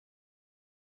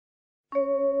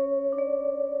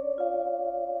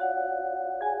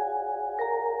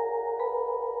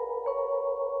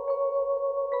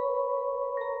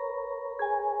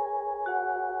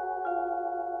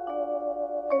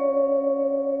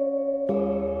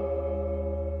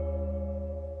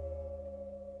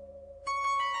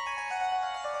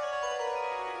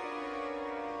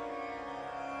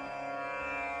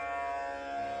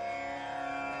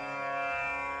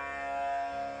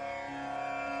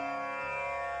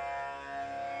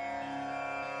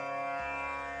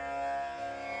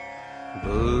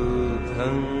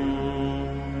बुद्धं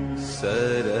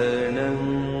शरणं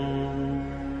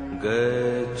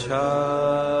गच्छामि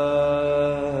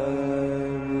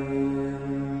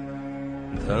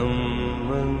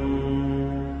धम्मं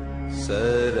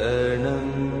शरणं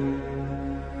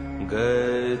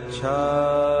गच्छामि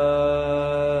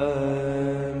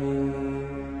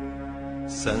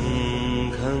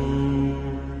संघं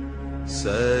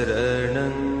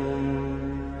शरणं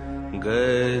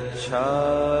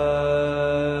गच्छामि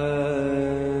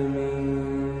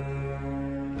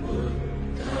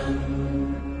बुद्धं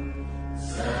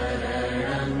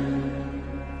शरणं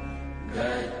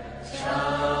गच्छामि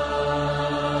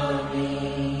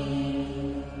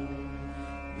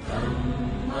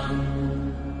धम्मं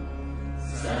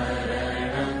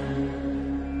शरणं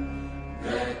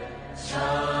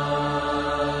गच्छामि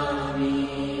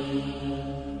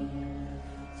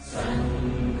संघं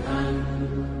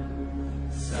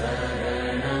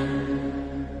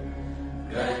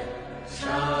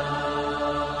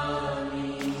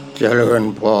เจริญ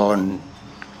พร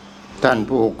ท่าน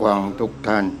ผู้ฟังทุก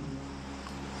ท่าน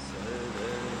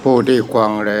ผู้ที่ฟั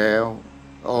งแล้ว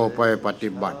เอาไปปฏิ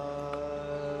บัติ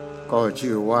ก็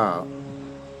ชื่อว่า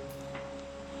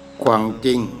ฟังจ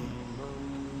ริง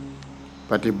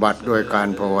ปฏิบัติด้วยการ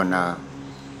ภาวนา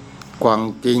ฟัง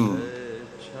จริง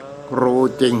รู้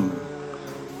จริง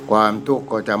ความทุกข์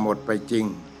ก็จะหมดไปจริง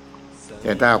แ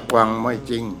ต่ถ้าฟังไม่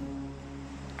จริง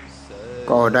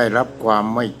ก็ได้รับความ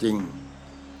ไม่จริง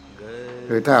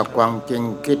หรือถ้าฟังจริง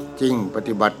คิดจริงป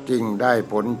ฏิบัติจริงได้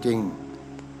ผลจริง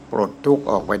ปลดทุกข์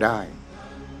ออกไปได้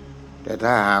แต่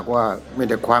ถ้าหากว่าไม่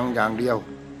ได้ฟังอย่างเดียว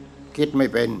คิดไม่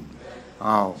เป็น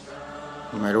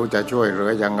ไม่รู้จะช่วยเหลื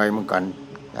อยังไงเหมือนกัน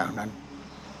อย่างนั้น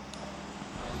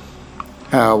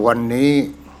วันนี้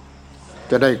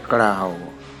จะได้กล่าว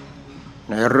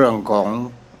ในเรื่องของ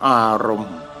อารม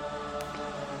ณ์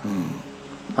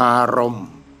อารมณ์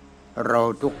เรา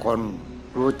ทุกคน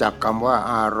รู้จักคำว่า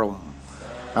อารมณ์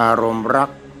รั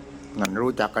กนั่น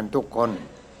รู้จักกันทุกคน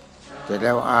แต่แ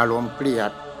ล้วอารมณ์เกลีย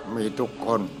ดมีทุกค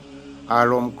นอา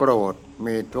รมณ์โกรธ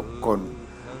มีทุกคน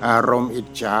อารมณ์อิจ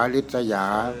ฉาริษยา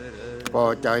พอ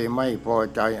ใจไม่พอ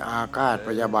ใจอาฆาตพ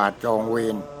ยาบาทจองเว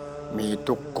รมี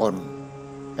ทุกคน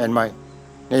เห็นไหม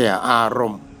นี่อาร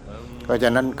มณ์เพราะฉ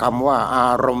ะนั้นคำว่าอา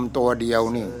รมณ์ตัวเดียว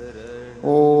นี่โ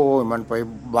อ้ยมันไป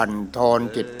บั่นทอน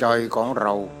จิตใจของเร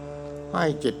าให้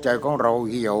จิตใจของเรา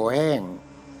เหี่ยวแห้ง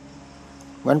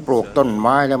เหมือนปลูกต้นไ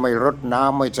ม้แล้วไม่รดน้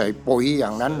ำไม่ใส่ปุ๋ยอย่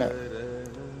างนั้นเนี่ย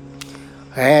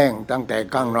แห้งตั้งแต่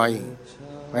ข้างใน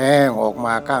แห้งออกม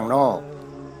าข้างนอก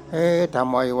ทำ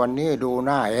ไมวันนี้ดูห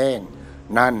น้าแห้ง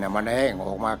นั่นเนี่ยมันแห้งอ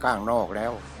อกมาข้างนอกแล้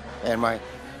วเห็นไหม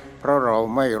เพราะเรา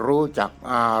ไม่รู้จัก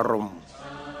อารมณ์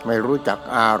ไม่รู้จัก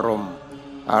อารม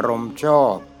ณ์ชอ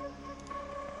บ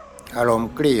อารมณ์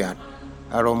เกลียด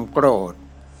อารมณ์โกรธ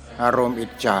อารมณ์อิ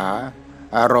จฉา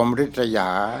อารมณ์ริษย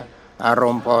าอาร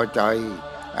มณ์พอใจ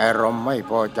อารมณ์ไม่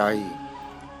พอใจ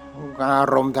อา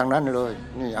รมณ์ทางนั้นเลย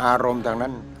นี่อารมณ์ทาง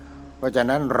นั้นเพราะฉะ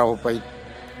นั้นเราไป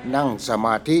นั่งสม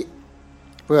าธิ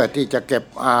เพื่อที่จะเก็บ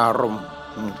อารมณ์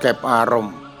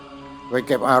ไว้เ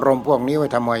ก็บอารมณ์พวกนี้ไว้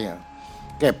ทำไม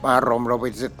เก็บอารมณ์เราไป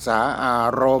ศึกษาอา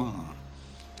รมณ์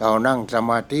เรานั่งส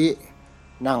มาธิ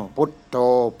นั่งพุทโธ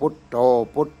พุทโธ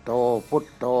พุทโธพุท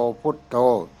โธพุทโธ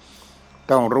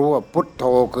ต้องรู้ว่าพุทโธ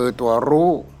คือตัวรู้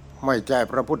ไม่ใช่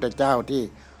พระพุทธเจ้าที่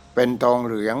เป็นทองเ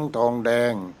หลืองทองแด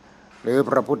งหรือ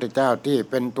พระพุทธเจ้าที่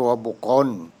เป็นตัวบุคคล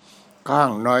ข้า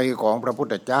งในของพระพุท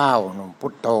ธเจ้าพุ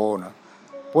ทโธนะ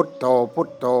พุทโธพุท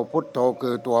โธพุทโธคื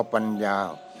อตัวปัญญา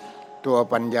ตั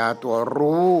ว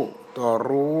รู้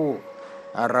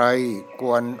อะไรค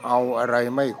วรเอาอะไร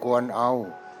ไม่ควรเอา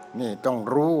นี่ต้อง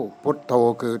รู้พุทโธ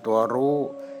คือตัวรู้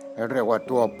เรียกว่า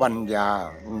ตัวปัญญา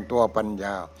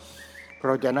เพร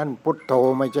าะฉะนั้นพุทโธ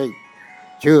ไม่ใช่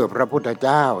ชื่อพระพุทธเ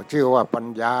จ้าชื่อว่าปัญ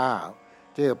ญา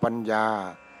ชื่อปัญญา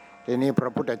ทีนี้พระ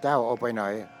พุทธเจ้าเอาไปไหน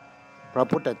พระ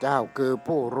พุทธเจ้าคือ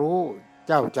ผู้รู้เ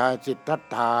จ้าชายสิทธัต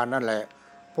ถานั่นแหละ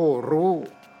ผู้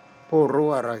รู้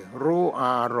อะไรรู้อ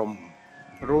ารมณ์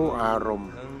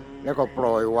แล้วก็ป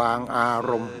ล่อยวางอา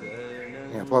รมณ์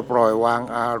พอปล่อยวาง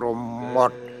อารมณ์หม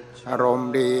ด อารมณ์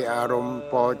ดีอารมณ์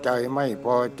พอใจไม่พ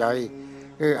อใจ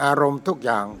คืออารมณ์ทุกอ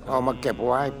ย่างเอามาเก็บไ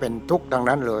ว้เป็นทุกข์ทั้ง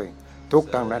นั้นเลยทุกข์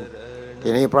ทั้งนั้นที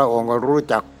นี้พระองค์ก็รู้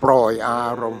จักปล่อยอา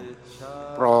รมณ์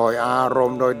ปล่อยอาร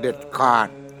มณ์โดยเด็ดขาด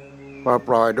พอป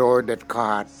ล่อยโดยเด็ดข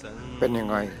าดเป็นยัง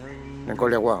ไงนั่นก็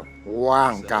เรียกว่าว่า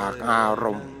งจากอาร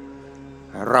มณ์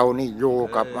เรานี่อยู่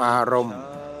กับอารมณ์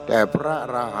แต่พระอ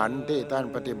รหันต์ที่ท่าน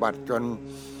ปฏิบัติจน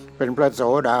เป็นพระโส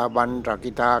ดาบันส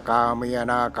กิทาคามีอ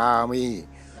นาคามี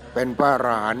เป็นพระอร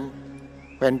หันต์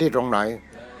เป็นที่ตรงไหน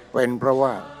เป็นเพราะว่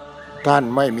าท่าน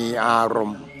ไม่มีอาร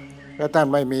มณ์และท่าน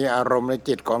ไม่มีอารมณ์ใน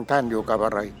จิตของท่านอยู่กับอ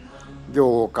ะไรอ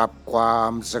ยู่กับควา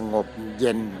มสงบเ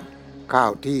ย็นเข้า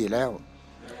ที่แล้ว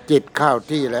จิตเข้า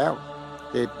ที่แล้ว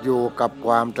จิตอยู่กับค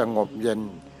วามสงบเย็น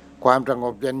ความสง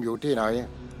บเย็นอยู่ที่ไหน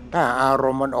ถ้าอาร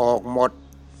มณ์มันออกหมด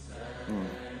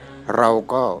เรา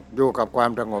ก็อยู่กับควา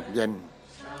มสงบเย็น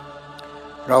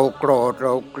เราโกรธเร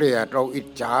าเกลียดเราอิจ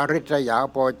ฉาริษยา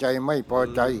พอใจไม่พอ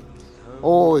ใจโ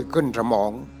อ้ยขึ้นสมอ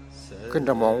ง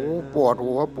ปวด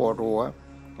หัว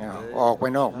ออกไป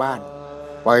นอกบ้าน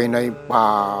ไปในป่า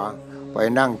ไป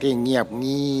นั่งที่เงียบ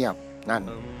นั่น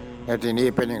แล้วทีนี้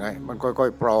เป็นยังไงมันค่อ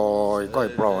ยๆปล่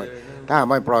อยถ้า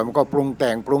ไม่ปล่อยมันก็ปรุงแ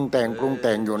ต่ง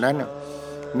อยู่นั้น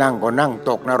นั่งก็นั่ง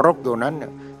ตกนรกอยู่นั้น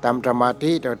ทำสมา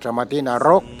ธิแต่สมาธินร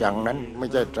กอย่างนั้นไม่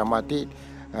ใช่สมาธิ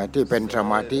ที่เป็นส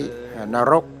มาธิน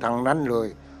รกทางนั้นเลย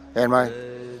เห็นไหม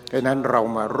ดังนั้นเรา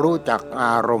มารู้จักอ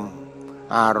ารมณ์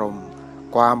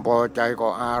ความพอใจก็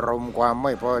อารมณ์ความไ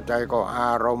ม่พอใจก็อ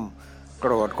ารมณ์โก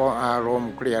รธก็อารมณ์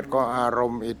เกลียดก็อาร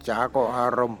มณ์อิจฉาก็อา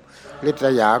รมณ์ริษ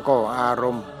ยาก็อาร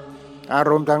มณ์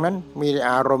ทางนั้นมี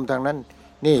อารมณ์ทางนั้น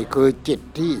นี่คือจิต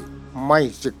ที่ไม่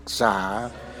ศึกษา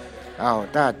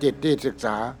ถ้าจิตที่ศึกษ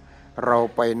าเรา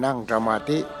ไปนั่งสมา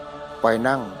ธิไป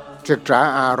นั่งศึกษา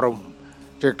อารมณ์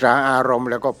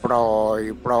แล้วก็ปล่อย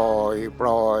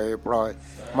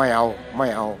ไม่เอา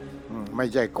ไม่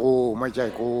ใช่กู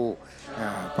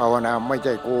ภาวนาไม่ใ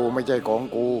ช่กูไม่ใช่ของ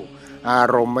กูอา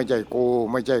รมณ์ไม่ใช่กู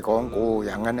ไม่ใช่ของกูอ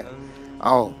ย่างนั้น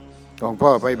หลวงพ่อ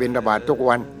ไปบิณฑบาตทุก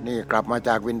วันนี่กลับมาจ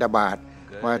ากบิณฑบาต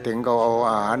มาถึงก็เอา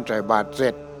อาหารใส่บาตรเสร็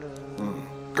จ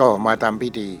ก็มาทำพิ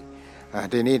ธี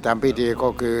ทีนี้ทำพิธีก็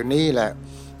คือนี่แหละ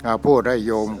พูดให้โ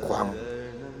ยมฟัง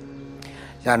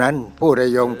ฉะนั้นพูดให้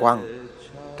โยมฟัง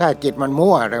ถ้าจิตมัน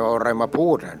มั่วเราเอาอะไรมาพู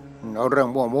ดเอาเรื่อง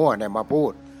มั่วเนี่ยมาพู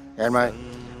ดเห็นไหม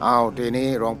ทีนี้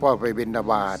หลวงพ่อไปบิณฑ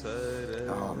บาต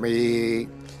มี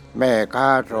แม่ค้า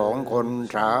2 คน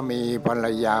สามีภรร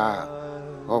ยา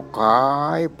ก็ขา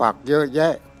ยผักเยอะแย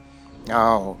ะ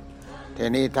ที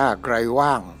นี้ถ้าใคร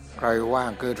ว่าง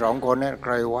คือ2 คนนี้ใค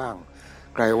รว่าง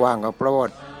ก็เพราะว่า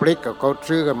พริกก็เขา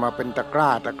ซื้อกันมาเป็นตะกร้า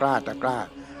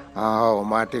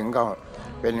มาถึงก็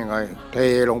เป็นยังไงเท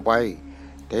ลงไป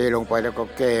แล้วก็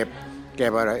เก็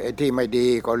บอะไรไอ้ที่ไม่ดี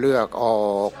ก็เลือกออ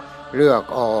ก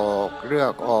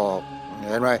เ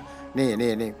ห็นไหมนี่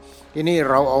ที่นี่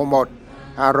เราเอาหมด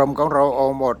อารมณ์ของเราเอา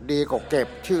หมดดีก็เก็บ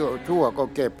ชั่วก็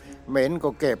เก็บเหม็นก็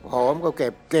เก็บหอมก็เ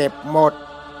ก็บหมด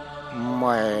แหม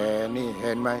นี่เ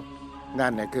ห็นไหมนั่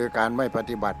นเนี่ยคือการไม่ป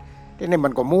ฏิบัติที่นี่มั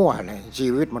นก็มั่วเลยชี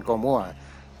วิตมันก็มั่ว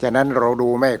ฉะนั้นเราดู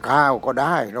แม่ข้าวก็ไ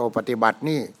ด้เราปฏิบัติ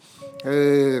นี่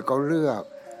เขาเลือก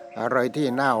อะไรที่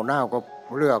เน่าก็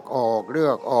เลือกออ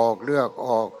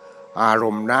กอาร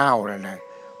มณ์เน่านั่นแหละ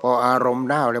พออารมณ์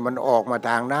เน่าเลยมันออกมา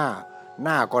ทางห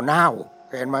น้าก็เน่า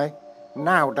เห็นไหมเ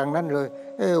น่าทางนั้นเลย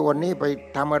วันนี้ไป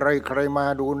ทำอะไรใครมา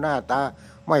ดูหน้าตา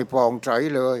ไม่ผ่องใส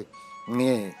เลย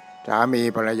นี่สามี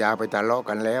ภรรยาไปทะเลาะ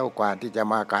กันแล้วกว่าที่จะ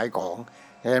มาขายของ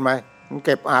เห็นไหมมันเ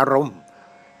ก็บอารมณ์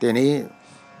ทีนี้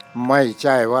ไม่ใ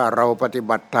ช่ว่าเราปฏิ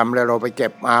บัติธรรมแล้วเราไปเก็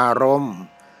บอารมณ์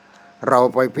เรา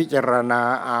ไปพิจารณา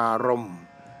อารมณ์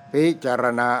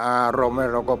แล้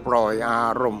วเราก็ปล่อยอา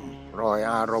รมณ์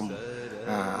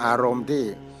อารมณ์ที่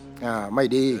ไม่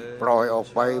ดีปล่อยออก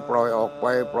ไป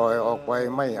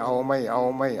ไม่เอา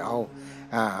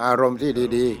อารมณ์ที่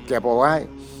ดีๆเก็บเอาไว้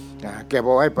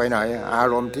ไปไหนอา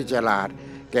รมณ์ที่ฉลาด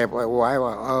เก็บเอาไว้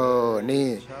ว่านี่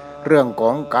เรื่องข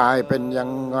องกายเป็นยั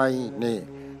งไงนี่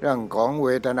เรื่องของเว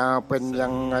ทนาเป็นยั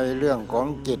งไงเรื่องของ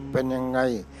จิตเป็นยังไง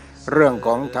เรื่องข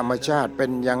องธรรมชาติเป็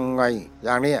นยังไงอ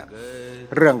ย่างนี้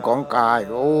เรื่องของกาย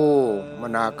มั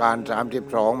นอาการ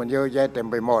32มันเยอะแยะเต็ม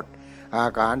ไปหมดอา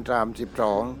การ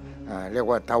32เรียก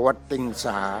ว่าทวัตติงส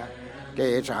าเก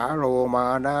สาโลมา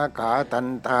นาขาตัน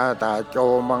ตาตาโจ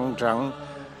มังสัง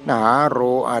นาโร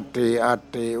อัต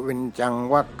ติวินจัง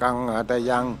วักกังอัต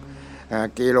ยัง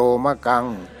กิโลมะกัง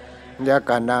ยะ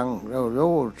กะนัง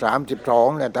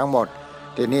32เนี่ยทั้งหมด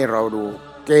ทีนี้เราดู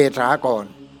เกสาก่อน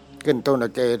ขึ้นต้น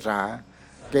เกส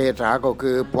าก็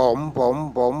คือผม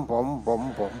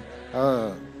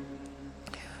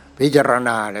พิจารณ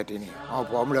าเลยทีนี้เอา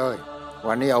ผมเลย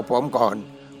วันนี้เอาผมก่อน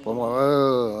ผมก็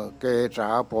เกษา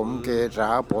ผมเกษา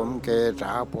ผมเกษ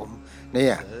าผมเนี่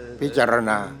ยพิจาร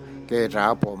ณาเกษา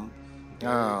ผม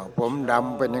ผมด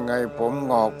ำเป็นยังไงผม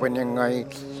งอกเป็นยังไง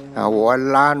หัว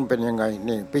ล้านเป็นยังไง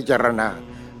นี่พิจารณา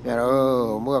เนี่ย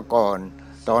เมื่อก่อน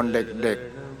ตอนเด็ก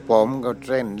ๆผมก็เ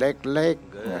ส้นเล็ก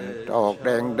ๆออกแ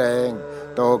ดง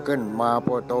ๆโตขึ้นมาพ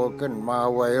อโตขึ้นมา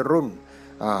วัยรุ่น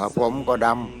ผมก็ด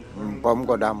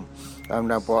ำ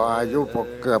นะพออายุพอ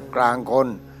เกือบกลางคน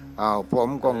ผม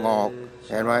ก็งอก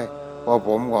เห็นไหมพอผ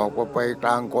มงอกพอไปกล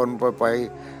างคนไป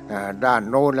ด้าน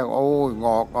โน้นแล้วโอ้ยง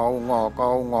อกเอา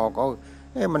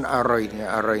มันอะไรเนี่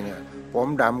ยผม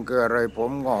ดำคืออะไรผ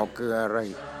มงอกคืออะไร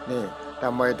นี่ท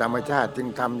ำไมธรรมชาติจึง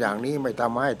ทำอย่างนี้ไม่ท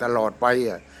ำให้ตลอดไป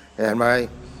เห็นไหม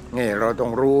นี่เราต้อ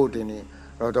งรู้ทีนี้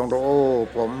เราต้องรู้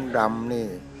ผมดำนี่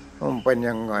มันเป็น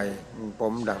ยังไงผ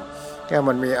มดำแค่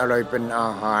มันมีอะไรเป็นอา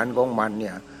หารของมันเ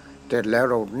นี่ยเสร็จแล้ว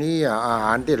เราเนี่ยอาห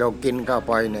ารที่เรากินเข้า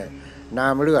ไปเนี่ยน้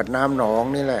ำเลือดน้ำหนอง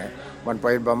นี่แหละมันไป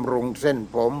บำรุงเส้น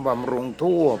ผมบำรุง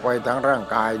ทั่วไปทั้งร่าง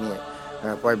กายเนี่ย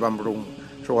ไปบำรุง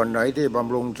ส่วนไหนที่บ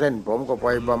ำรุงเส้นผมก็ไป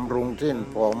บำรุงเส้น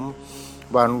ผม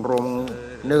บำรุง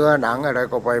เนื้อหนังอะไร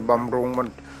ก็ไปบำรุงมัน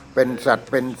เป็นสัตว์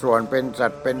เป็นส่วนเป็นสั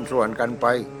ตว์เป็นส่วนกันไป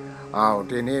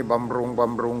ทีนี้บำ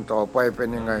รุงต่อไปเป็น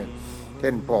ยังไงเ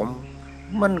ส้นผม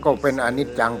มันก็เป็นอนิจ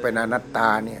จังเป็นอนัตตา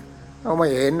เนี่ยเราไม่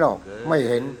เห็นหรอกไม่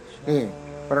เห็นนี่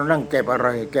เรานั่งเก็บอะไร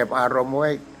เก็บอารมณ์ไว้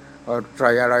ใส่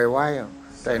อะไรไว้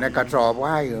ใส่ในกระสอบไ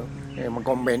ว้นี่มัน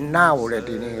ก็เหม็นเน่าเลย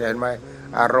ทีนี้เห็นไหม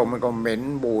อารมณ์มันก็เหม็น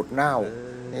บูดเน่า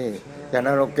นี่ฉะ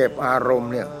นั้นเราเก็บอารม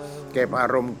ณ์เนี่ยเก็บอา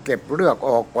รมณ์เก็บเลือก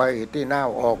ออกไปที่เน่า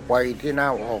ออกไปที่เน่า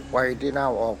ออกไปที่เน่า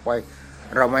ออกไป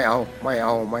เราไม่เอา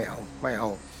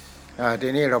ที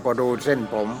นี้เราก็ดูเส้น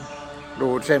ผม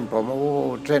เส้น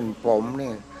ผม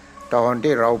นี่ตอน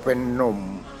ที่เราเป็นหนุ่ม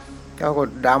เขาก็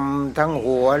ดำทั้ง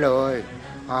หัวเลย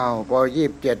พอ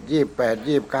27 28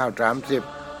 29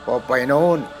 30พอไปโน้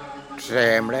นแซ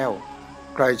มแล้ว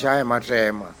ใครใช้มาแซ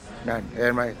มนั่นเห็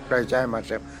นไหมใครใช้มาแ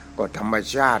ซมก็ธรรม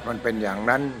ชาติมันเป็นอย่าง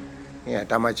นั้นเนี่ย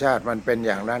ธรรมชาติมันเป็นอ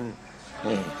ย่างนั้น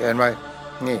นี่เห็นไหม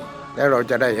นี่แล้วเรา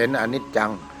จะได้เห็นอนิจจั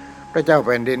งพระเจ้าแ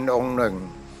ผ่นดินองค์หนึ่ง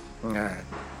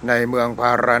ในเมืองพ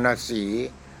าราณสี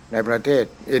ในประเทศ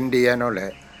อินเดียนั่นแหล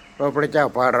ะเพราะพระเจ้า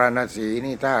พาราณสี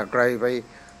นี่ถ้าใครไป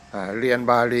เรียน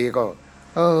บาลีก็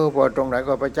พอตรงไหน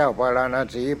ก็พระเจ้าพาราณ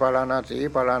สี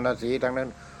ทั้งนั้น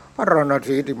พระราณ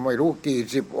สีที่ไม่รู้กี่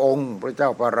สิบองค์พระเจ้า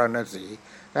พาราณสี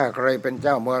ถ้าใครเป็นเ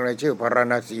จ้าเมืองในชื่อพารา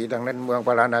ณสีทั้งนั้นเมืองพ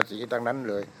าราณสีทั้งนั้น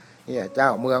เลยเนี่ยเจ้า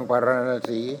เมืองพาราณ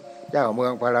สีเจ้าเมือ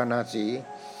งพาราณสี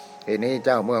ทีนี้เ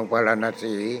จ้าเมืองพาราณ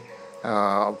สี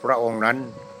พระองค์นั้น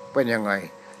เป็นยังไง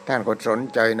ท่านก็สน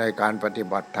ใจในการปฏิ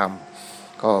บัติธรรม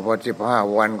ก็พอ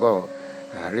15 วันก็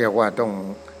เรียกว่าต้อง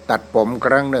ตัดผมค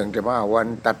รั้งหนึ่ง15 วัน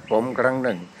ตัดผมครั้งห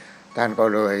นึ่งท่านก็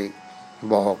เลย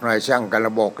บอกนายช่างกร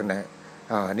ะบอกนะ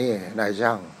นี่นายช่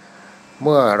างเ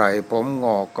มื่อไหร่ผมง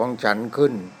อกของฉันขึ้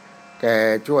นแก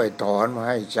ช่วยถอนมา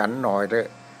ให้ฉันหน่อยเถอะ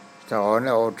ถอนแ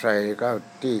ล้วเอาใส่ก็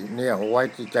ที่เนี่ยไว้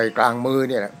ที่ใจกลางมือ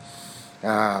เนี่ย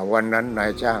วันนั้นนา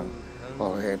ยช่างก็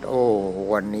เห็น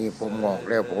วันนี้ผมงอก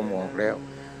แล้ว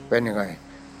เป็นยังไง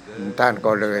ท่าน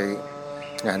ก็เลย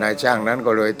นายช่างนั้น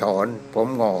ก็เลยถอนผม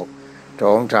งอก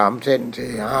2 3 เส้น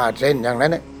4 5 เส้นอย่างนั้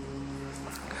นเนี่ย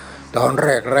ตอนแร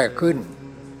กขึ้น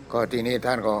ก็ทีนี้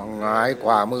ท่านก็หงายข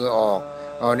วามือออก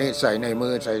เอานี่ใส่ในมื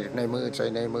อ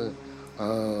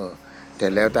แต่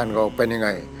แล้วท่านก็เป็นยังไง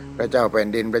พระเจ้าแผ่น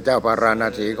ดินพระเจ้าพาราณ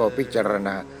สีก็พิจารณ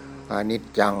าอนิจ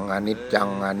จัง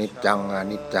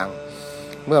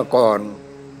เมื่อก่อน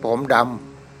ผมด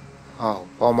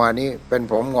ำพอมานี้เป็น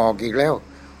ผมงอกอีกแล้ว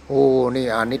นี่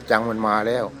อนิจจังมันมา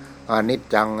แล้วอนิจ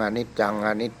จัง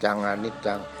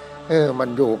มัน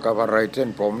อยู่กับอะไรเส้น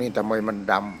ผมนี่ทำไมมัน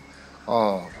ด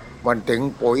ำมันถึง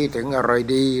ปุ๋ยถึงอะไร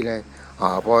ดีเลย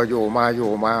พออยู่ม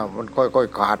ามันค่อย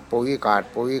ขาดปุ๋ย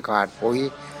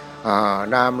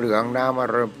น้ำเหลืองน้ำอะ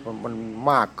ไรมัน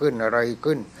มากขึ้นอะไร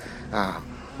ขึ้น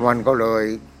มันก็เลย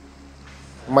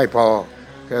ไม่พอ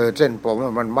เส้นผม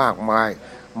มันมากมาย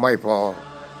ไม่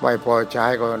พอใช้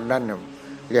ก็นั่น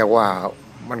เรียกว่า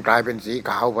มันกลายเป็นสี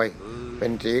ขาวไปเป็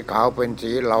นสีขาวเป็น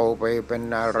สีเหลาไปเป็น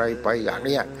อะไรไปอย่างเ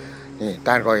นี้ยนี่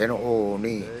ท่านก็เห็น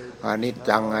นี่อนิจ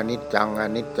จัง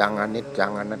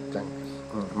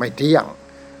ไม่เที่ยง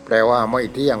แปลว่าไม่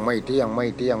เที่ย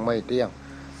ง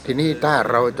ทีนี้ถ้า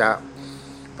เราจะ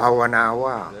ภาวนา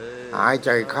ว่าหายใจ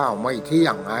เข้าไม่เที่ย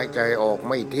งหายใจออก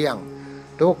ไม่เที่ยง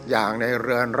ทุกอย่างในเ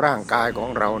รือนร่างกายของ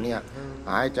เราเนี่ย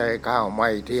หายใจเข้าไม่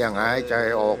เที่ยงหายใจ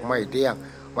ออกไม่เที่ยง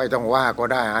ไม่ต้องว่าก็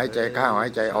ได้หายใจเข้าหา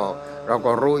ยใจออกเรา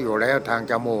ก็รู้อยู่แล้วทาง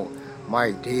จมูกไม่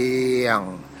เที่ยง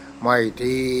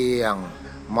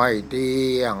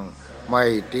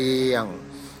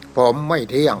ผมไม่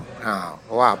เที่ยง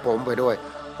ว่าผมไปด้วย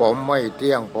ผ ผมไม่เ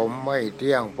ที่ยงผมไม่เ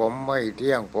ที่ยงผมไม่เ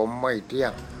ที่ยงผมไม่เที่ย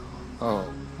ง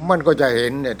มันก็จะเห็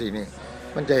นเนี่ยทีนี้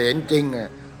มันจะเห็นจริงอ่ะ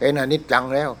เห็นอนิจจัง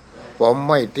แล้วผม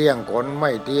ไม่เที่ยงขนไ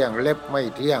ม่เที่ยงเล็บไม่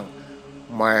เที่ยง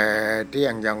แม่เที่ย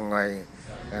งยังไง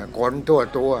ขน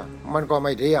ตัวมันก็ไ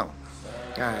ม่เที่ยง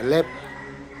เล็บ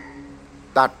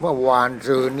ตัดเมื่อวาน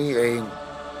ซืนนี่เอง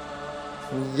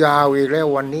ยาวอีกแล้ว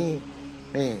วันนี้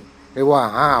นี่เรียกว่า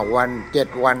5 วัน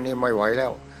 7 วันนี่ไม่ไหวแล้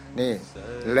วนี่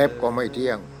เล็บก็ไม่เที่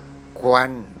ยงควั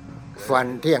นฟัน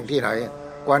เที่ยงที่ไหน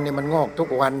ควันนี่มันงอกทุก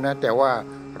วันนะแต่ว่า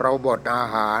เราบดอา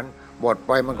หารบดไ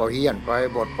ปมันก็เหี้ยนไป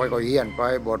บดไปก็เหี้ยนไป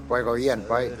บดไปก็เหี้ยน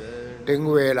ไปถึง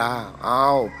เวลาเอา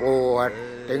ปวด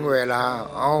ถึงเวลา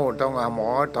เอาต้องหาหม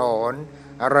อถอน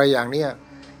อะไรอย่างเนี้ย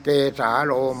เกสาโ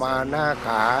ลมาหน้าข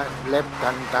าเล็บ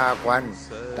ทันตาควัน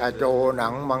ตาโจหนั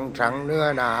งมังสังเนื้อ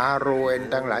หนารูเอ็น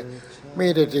ทั้งหลายมี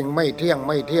แต่สิ่งไม่เที่ยงไ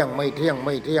ม่เที่ยงไม่เที่ยงไ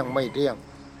ม่เที่ยงไม่เที่ยง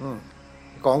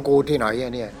ของกูที่ไหน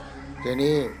เนี่ยที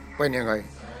นี้เป็นยังไง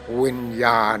วิญญ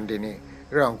าณทีนี้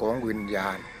เรื่องของวิญญา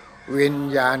ณวิญ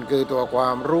ญาณคือตัวควา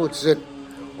มรู้สึก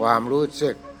ความรู้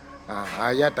สึกอา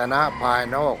ยตนะภาย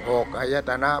นอก6อาย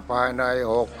ตนะภายใน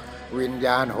6วิญญ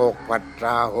าณ6ปัจจ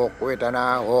า6เวทนา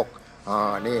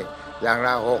6นี่อย่างล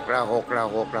ะ6ละ6ละ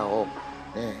6ละ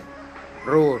6นี่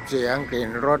รูปเสียงกลิ่น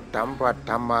รสสัมผัส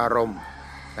ธรรมารมณ์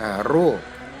รูป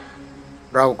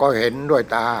เราก็เห็นด้วย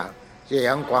ตาเสีย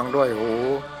งฟังด้วยหู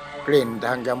กลิ่นท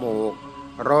างจมูก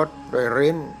รสด้วย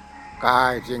ลิ้นกา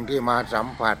ยสิ่งที่มาสัม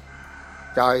ผัส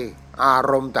ใจอา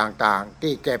รมณ์ต่างๆ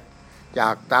ที่เก็บจา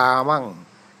กตามั่ง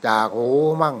จากหู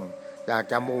มั่งจาก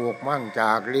จมูกมั่งจ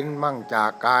ากลิ้นมั่งจา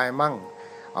กกายมั่ง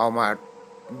เอามา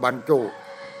บรร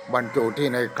จุที่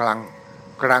ในคลั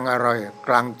งอะไรค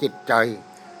ลังจิตใจ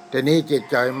ทีนี้จิต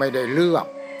ใจไม่ได้เลือก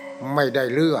ไม่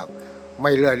เลื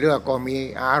อกก็มี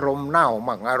อารมณ์เน่า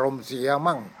มั่งอารมณ์เสีย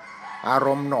มั่งอาร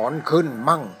มณ์หนอนขึ้น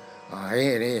มั่ง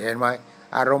นี่เห็นไหม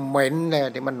อารมณ์เหม็นเนี่ย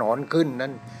ที่มันหนอนขึ้นนั้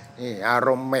นนี่อาร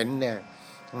มณ์เหม็นเนี่ย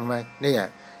เห็นไหมเนี่ย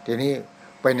ทีนี้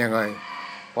เป็นยังไง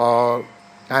พอ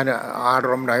อาร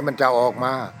มณ์ไหนมันจะออกม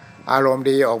าอารมณ์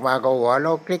ดีออกมาก็หัวเร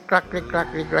าะคลิกคลักคลิกคลัก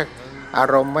คลิกคลักอา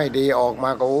รมณ์ไม่ดีออกมา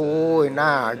ก็โอ้ยหน้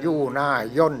ายู่หน้า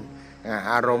ย่น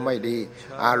อารมณ์ไม่ดี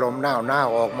อารมณ์หน้า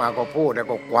ออกมาก็พูดแล้ว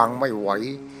ก็กวางไม่ไหว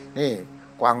นี่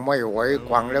กวางไม่ไหว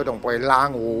กวางแล้วต้องไปล้าง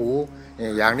หูนี่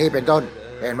อย่างนี้เป็นต้น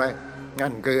เห็นไหมนั่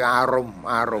นคืออาร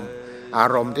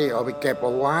มณ์ที่เอาไปเก็บเอ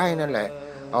าไว้นั่นแหละ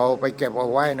เอาไปเก็บเอา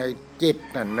ไว้ในจิต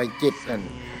นั่น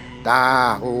ตา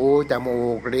หูจมู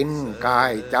กลิ้นกา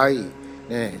ยใจ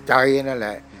นี่ใจนั่นแหล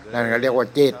ะนั่นก็เรียกว่า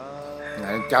จิต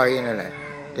ใจนั่นแหละ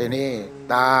ทีนี้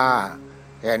ตา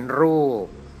เห็นรูป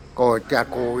โกจัก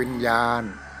ขูวิญญาณ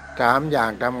3อย่า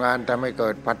งทำงานทำให้เกิ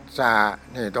ดผัสสะ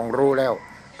นี่ต้องรู้แล้ว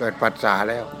เกิดผัสสะ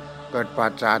แล้วเกิดผั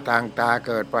สสะทางตา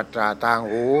เกิดผัสสะทาง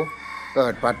หูเกิ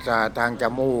ดผัสสะทางจ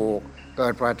มูกเกิ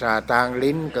ดผัสสะทาง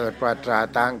ลิ้นเกิดผัสสะ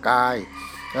ทางกาย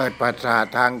เกิดผัสสะ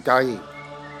ทางใจ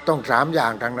ต้อง3อย่า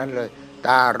งทั้งนั้นเลยต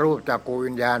ารูปจักขู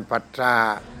วิญญาณผัสสะ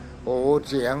หู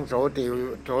เสียงโส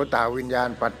ตวิญญาณ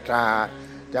ผัสสะ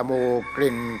จมูกก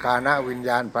ลิ่นคานะวิญ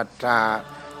ญาณผัสสะ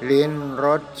ลิ้นร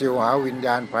สชิวหาวิญญ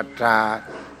าณผัสสะ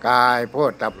กายโพ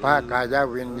ธิภะกาย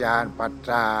วิญญาณผัส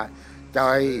สะใจ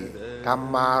ธรร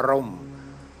มารมณ์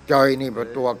ใจนี่เป็น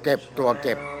ตัวเก็บ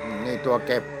นี่ตัวเ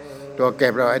ก็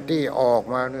บเราไอ้ที่ออก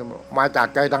มาเนี่ยมาจาก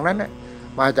ใจทางนั้นเนี่ย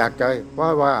มาจากใจเพรา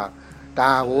ะว่าต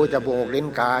าหูจมูกลิ้น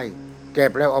กายเก็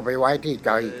บแล้วเอาไปไว้ที่ใ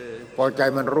จพอใจ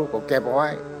มันรู้ก็เก็บเอาไว้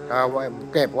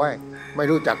เก็บไว้ไม่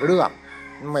รู้จักเลือก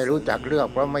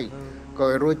เพราะไม่เค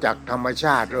ยรู้จักธรรมช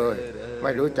าติเลยไ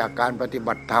ม่รู้จักการปฏิ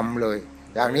บัติธรรมเลย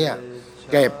อย่างเนี้ย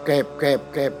เก็บ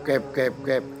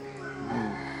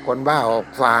คนบ้าออก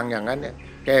ฟางอย่างนั้นเนี่ย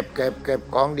เก็บ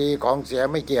ของดีของเสีย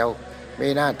ไม่เกี่ยวมี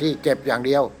หน้าที่เก็บอย่างเ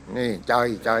ดียวนี่ใจ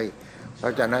เพรา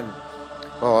ะฉะนั้น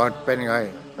พอเป็นไง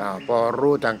พอ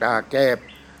รู้ทางตาเก็บ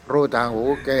รู้ทางหู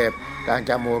เก็บทาง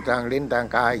จมูกทางลิ้นทาง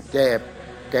กายเก็บ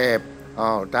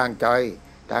ทาง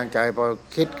ใจพอ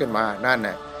คิดขึ้นมานั่นแหล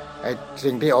ะไอ้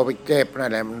สิ่งที่เอาไปเก็บนั่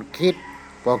นแหละมันคิด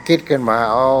พอคิดขึ้นมา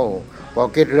พอ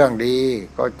คิดเรื่องดี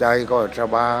ก็ใจก็ส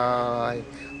บาย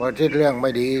พอคิดเรื่องไ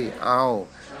ม่ดี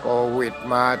โควิด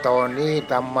มาตอนนี้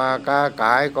ทำมาค้าข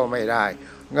ายก็ไม่ได้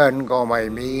เงินก็ไม่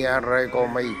มีอะไรก็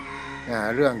ไม่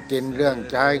เรื่องกินเรื่อง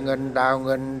ใช้เงินดาวเ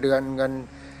งินเดือนเงิน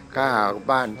ค่า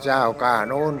บ้านเจ้าค่า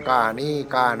โน้นค่านี้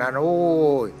ค่านั้นโอ้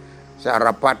ยสาร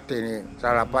พัดที่นี่สา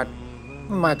รพัด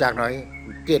มาจากไหน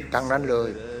จิตทั้งนั้นเลย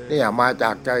เนี่ยมาจ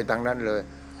ากใจทั้งนั้นเลย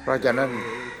เพราะฉะนั้น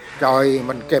ใจ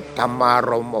มันเก็บธรรมา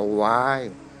รมณ์เอาไว้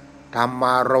ธรรม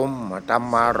ารมณ์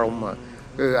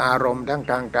คืออารมณ์ทั้ง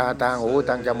ทางตาทางหูท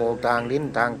างจมูกทางลิ้น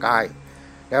ทางกาย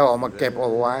แล้วเอามาเก็บเอ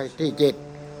าไว้ที่จิต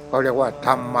เขาเรียกว่าธ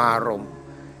รรมารมณ์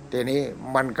ทีนี้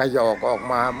มันขยอกออก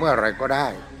มาเมื่อไหร่ก็ได้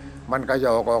มันขย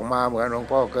อกออกมาเหมือนหลวง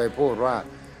พ่อเคยพูดว่า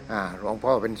หลวงพ่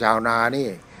อเป็นชาวนานี่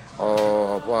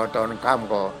พอตอนค่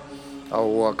ำก็เอา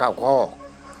วัวเข้าคอก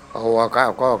เอาวัวเข้า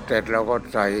คอกเสร็จแล้วก็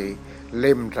ใส่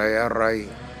ลิ่มใส่อะไร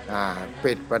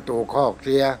ปิดประตูคอกเ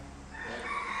สีย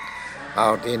เอา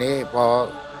ทีนี้พอ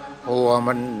วัว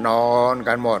มันนอน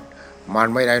กันหมดมัน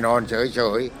ไม่ได้นอนเฉ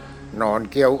ยๆนอน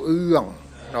เกี้ยวเอื้อง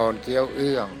นอนเกี้ยวเ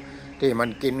อื้องที่มัน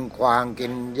กินควางกิ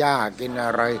นหญ้ากินอะ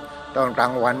ไรตอนกลา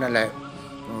งวันนั่นแหละ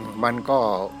มันก็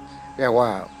เรียกว่า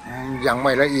ยังไ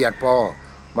ม่ละเอียดพอ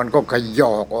มันก็ขย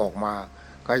อกออกมา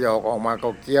ก็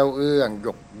เกี้ยวเอื้องหย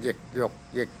กหยิกหยก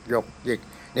หยิกหยกหยิก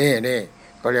นี่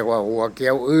ก็เรียกว่าหัวเกี้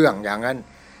ยวเอื้องอย่างนั้น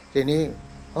ทีนี้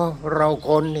เราค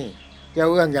นนี่เกี้ยว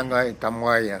เอื้องยังไงทำไง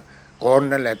คน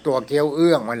นั่นแหละตัวเกี้ยวเ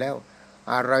อื้องมาแล้ว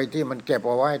อะไรที่มันเก็บเ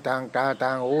อาไว้ทางตาท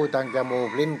างหูทางจมูก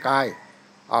ลิ้นกาย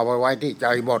เอาไปไว้ที่ใจ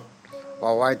หมดพอ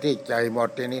ไว้ที่ใจหมด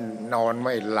ทีนี้นอนไ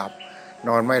ม่หลับ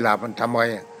มันทำไม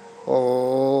โอ้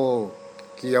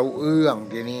เกี้ยวเอื้อง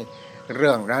ทีนี้เ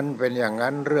รื่องนั้นเป็นอย่าง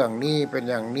นั้นเรื่องนี้เป็น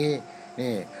อย่างนี้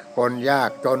นี่คนยา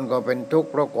กจนก็เป็นทุกข์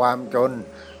เพราะความจน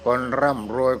คนร่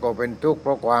ำรวยก็เป็นทุกข์เพ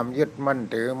ราะความยึดมั่น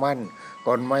ถือมั่นค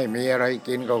นไม่มีอะไร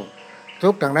กินก็ทุ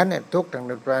กข์ทางนั้นเนี่ยทุกข์ทาง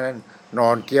นั้นนอ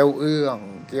นเกี้ยวเอื้อง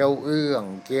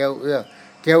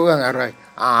อะไร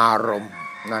อารมณ์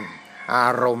นั่นอา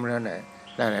รมณ์นั่นแหละ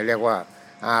เรียกว่า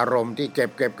อารมณ์ที่เก็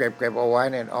บเอาไว้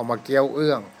เนี่ยเอามาเกี้ยวเ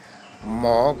อื้องหม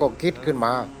อก็คิดขึ้นม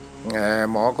า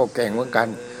หมอก็เก่งเหมือนกัน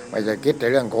ไม่ใช่คิดแต่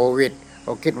เรื่องโควิด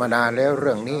ก็คิดมานานแล้วเ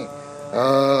รื่องนี้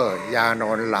ยาน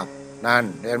อนหลับนั่น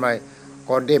เห็นไหม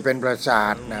คนที่เป็นประสา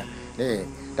ทนะนี่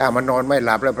ถ้ามันนอนไม่ห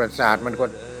ลับแล้วประสาทมันก็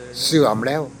เสื่อมแ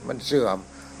ล้วมันเสื่อม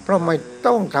เพราะไม่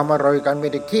ต้องทำอะไรกันไม่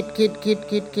ได้คิด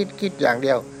อย่างเ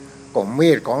ดียวก็มี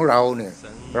ดของเราเนี่ย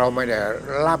เราไม่ได้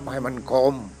รับให้มันค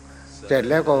มเสร็จ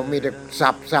แล้วก็มีแต่สั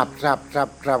บ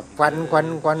ฟัน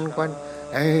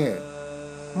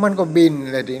มันก็บิน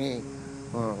เลยทีนี้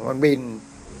มันบิ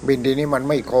นทีนี้มัน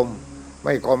ไม่คม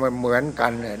มันเหมือนกั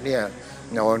นเนี่ย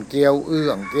นอนเกี้ยวเอื้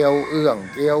อง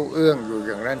อยู่อ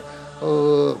ย่างนั้น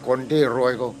คนที่รว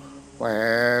ยก็แหม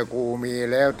กูมี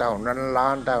แล้วเท่านั้นล้า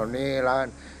นเท่านี้ล้าน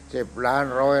10 ล้าน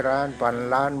100 ล้าน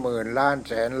1,000 ล้าน10,000 ล้าน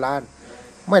แสนล้าน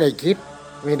ไม่ได้คิด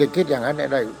มีแต่คิดอย่างนั้น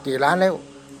ได้กี่ล้านแล้ว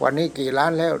วันนี้กี่ล้า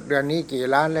นแล้วเดือนนี้กี่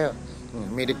ล้านแล้ว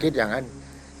มีแต่คิดอย่างนั้น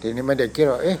ทีนี้ไม่ได้คิด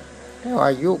ว่าอ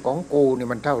ายุของกูนี่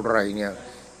มันเท่าไหร่เนี่ย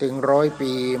ถึง100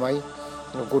 ปีไหม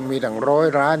คุณมีตั้ง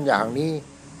100 ล้านอย่างนี้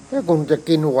คุณจะ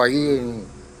กินไหว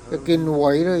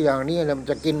หรืออย่างนี้แล้วมัน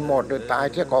จะกินหมดหรือตาย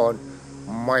เสียก่อน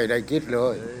ไม่ได้คิดเล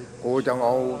ยกูจะเอ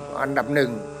าอันดับหนึ่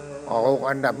ง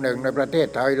ในประเทศ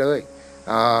ไทยเลย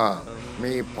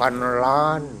มี 1,000 ล้า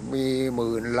นมี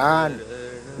10,000 ล้าน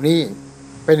นี่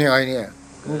เป็นยังไงเนี่ย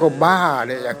มันก็บ้าเ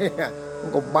ลยอย่างนี้มัน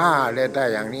ก็บ้าเลยแต่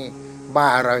อย่างนี้บ้า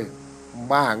อะไร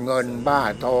บ้าเงินบ้า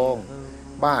ทอง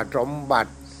บ้าสมบั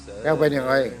ติแล้วเป็นยัง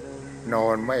ไงนอ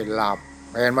นไม่หลับ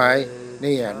เห็นไหม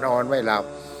นี่นอนไม่หลับ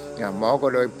หมอก็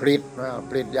เลยผ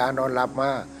ลิตยานอนหลับม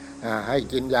าให้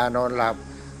กินยานอนหลับ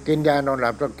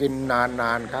ต้องกินน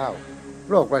านเข้า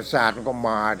โรคประสาทก็ม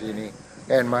าทีนี้เ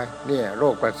ห็นไหมเนี่ยโร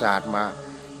คประสาทมา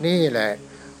นี่แหละ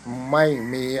ไม่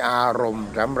มีอารมณ์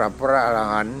สำหรับพระอร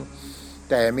หันต์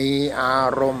แต่มีอา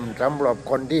รมณ์สำหรับ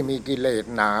คนที่มีกิเลส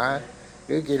หนาห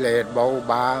รือกิเลสเบา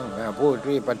บางผู้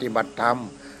ที่ปฏิบัติธรรม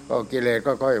ก็กิเลส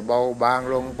ก็ค่อยเบาบาง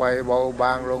ลงไป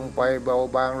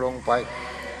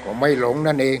ก็ไม่หลง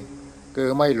นั่นเองคือ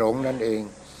ไม่หลงนั่นเอง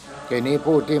ทีนี้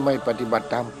ผู้ที่ไม่ปฏิบัติ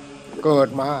ธรรมเกิด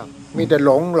มามีแต่ห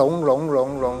ลงโล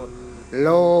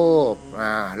ภ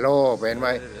โลภเห็นไหม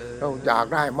เราอยาก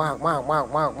ได้มาก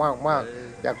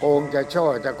จะโกงจะช่อ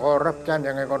จะคอร์รัปชัน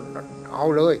ยังไงก็เอา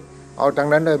เลยเอาทาง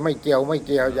นั้นเลยไม่เกี่ยว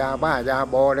ยาบ้ายา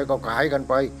บอแล้วก็ขายกัน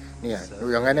ไปเนี่ยดู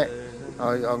อย่างนั้นเนี่ยเอา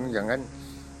อย่างนั้น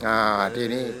ที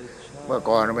นี้เมื่อ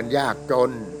ก่อนมันยากจ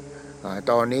น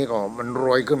ตอนนี้ก็มันร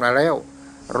วยขึ้นมาแล้ว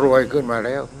พอรวยขึ้นมาแ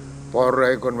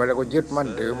ล้วก็ยึดมั่น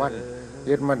ถือมั่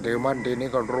นทีนี้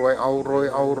ก็รวยเอา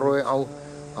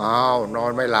นอ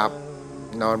นไม่หลั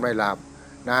บ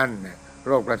นั่นโ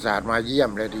รคประสาทมาเยี่ยม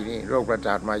เลยทีนี้โรคประส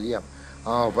าทมาเยี่ยม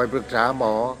ไปปรึกษาหม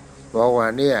อบอกว่า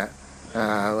เนี่ย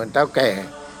เต้าแก่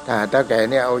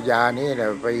เนี่ยเอายานี้แหละ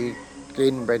ไปกิ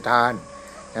นไปทาน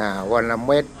วันละเ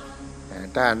ม็ด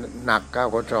ถ้าหนักข้าว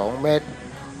ก็2 เม็ด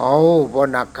พอ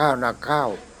หนักข้าว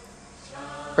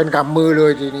เป็นกำมือเล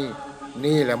ยทีนี้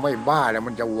นี่แหละไม่บ้าแล้ว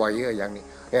มันจะไหวอย่างนี้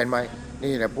เห็นไหม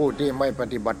นี่แหละผู้ที่ไม่ป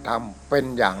ฏิบัติธรรมเป็น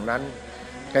อย่างนั้น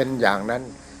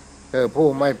ผู้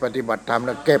ไม่ปฏิบัติธรรมน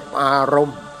ะเก็บอารม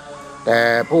ณ์แต่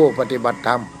ผู้ปฏิบัติธ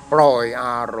รรมปล่อยอ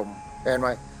ารมณ์เห็นไหม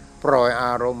ปล่อยอ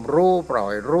ารมณ์รู้ปล่อ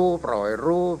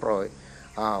ย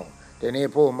ทีนี้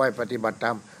ผู้ไม่ปฏิบัติธร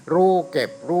รม รู้เก็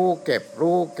บรู้เก็บ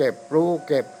รู้เก็บรู้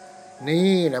เก็บ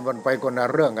นี่นะมันไปคนละ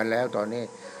เรื่องกันแล้วตอนนี้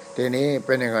ทีนี้เ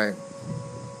ป็นยังไง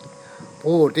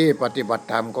ผู้ที่ปฏิบัติ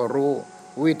ธรรมก็รู้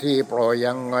วิธีปล่อย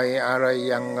ยังไงอะไร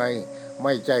ยังไงไ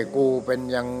ม่ใจกูเป็น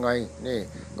ยังไงนี่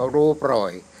ก็รู้ปล่อ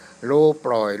ยรู้ป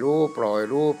ล่อยรู้ปล่อย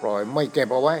รู้ปล่อยไม่เก็บ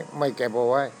เอาไว้ไม่เก็บเอา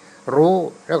ไว้รู้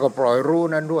แล้วก็ปล่อยรู้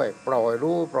นั้นด้วยปล่อย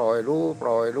รู้ปล่อยรู้ป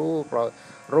ล่อยรู้ปล่อย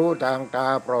รู้ทางตา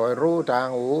ปล่อยรู้ทาง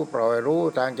หูปล่อยรู้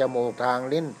ทางจมูกทาง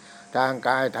ลิ้นทางก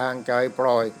ายทางใจป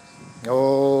ล่อยโอ้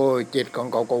ยจิตของ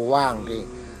เขาก็ว่างดี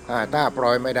ถ้าปล่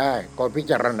อยไม่ได้ก็พิ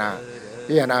จารณา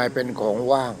เป็นของ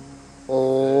ว่างโอ้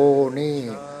นี่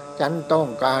ฉันต้อง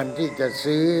การที่จะ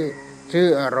ซื้อ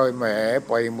อะไรแหม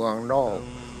ไปเมืองนอก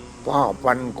ผ้า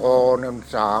พันคอนั่น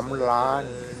3 ล้าน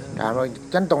ถามว่า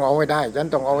ฉันต้องเอาไว้ได้ฉัน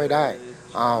ต้องเอาไว้ได้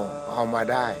เอามา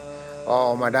ได้เอา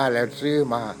มาได้แล้วซื้อ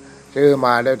มา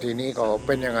แล้วทีนี้ก็เ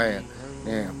ป็นยังไงเ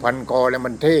นี่ยพันคอแล้ว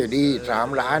มันเท่ดี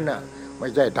3 ล้านน่ะไม่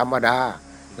ใช่ธรรมดา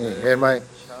นี่เห็นไหม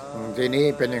ทีนี้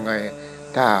เป็นยังไง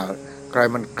ถ้าใคร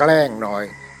มันแกล้งหน่อย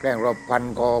แกล้งเราพัน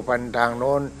คอพันทางโ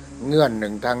น้นเงื่อนห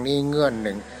นึ่งทางนี้เงื่อนห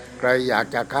นึ่งใครอยาก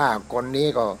จะฆ่าคนนี้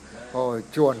ก็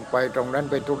ชวนไปตรงนั้น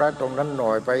ไปธุระตรงนั้นหน่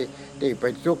อยไปที่ไป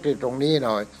ซุกที่ตรงนี้ห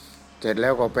น่อยเสร็จแล้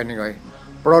วก็เป็นยังไง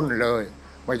ปล้นเลย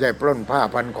ไม่ใช่ปล้นผ้า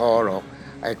พันคอหรอก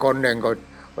ไอ้คนหนึ่งก็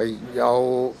ไปเอา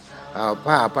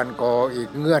ผ้าพันคออีก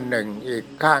เงื่อนหนึ่งอีก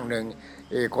ข้างหนึ่ง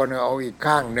อีกคนเอาอีก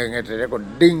ข้างหนึ่งเสร็จแล้วก็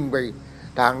ดึงไป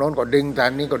ทางโน้นก็ดึงทา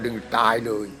งนี้ก็ดึงตายเ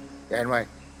ลยเห็นไหม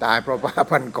ตายเพราะผ้า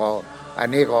พันคออัน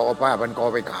นี้ก็เอาผ้าพันคอ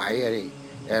ไปขายอะไร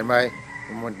เห็นไหม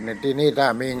ที่นี่ถ้า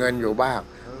มีเงินอยู่บ้าง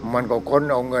มันก็ค้น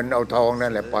เอาเงินเอาทองนั่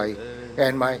นแหละไปเห็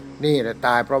นไหมนี่แหละต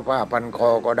ายเพราะผ้าพันคอ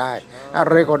ก็ได้อะ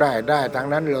ไรก็ได้ทั้ง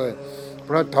นั้นเลยเพ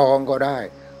ราะทองก็ได้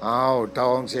เอาท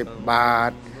อง10 บา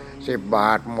ท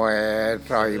แหม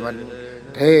ใส่มัน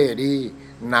เท่ดี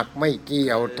หนักไม่เกี่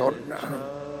ยวทน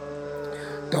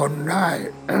ได้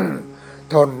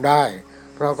ทนได้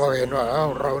เพราะก็เห็นว่า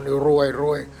เรานี่ร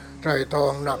วยใส่ทอ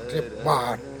งหนัก10 บา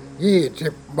ท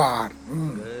20 บาท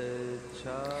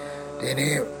ที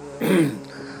นี้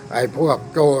ไอ้พวก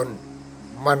โจร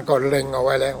มันก็เล็งเอาไ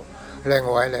ว้แล้ว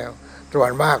ส่ว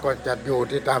นมากก็จะอยู่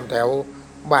ที่ตามแถว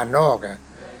บ้านนอก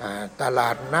ตลา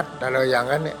ดนัดอะไรอย่าง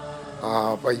นั้นเนี่ย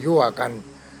ไปยั่วกัน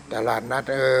ตลาดนัด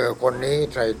คนนี้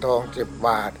ใส่ทอง10 บ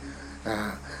าท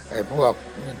ไอ้พวก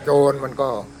โจรมันก็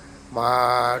มา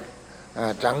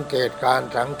สังเกตกา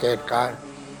ร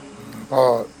พอ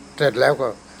เสร็จแล้วก็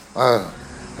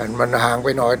มันห่างไป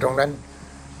หน่อยตรงนั้น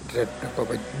เสร็จก็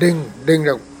ไปดึงแ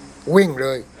ล้ววิ่ง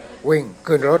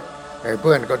ขึ้นรถไอ้เ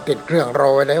พื่อนก็ติดเครื่องรอ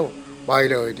ไว้แล้วไป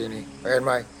เลยทีนี้เห็นไห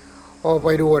มพอไป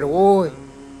ดูโอ้ย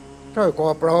สร้อยคอ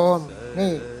ปลอม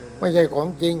นี่ไม่ใช่ของ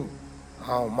จริงเอ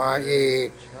ามาอีก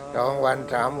2 วัน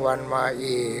3 วันมา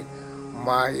อี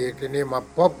กทีนี้มา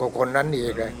พบกับคนนั้นอี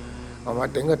กเลยเอามา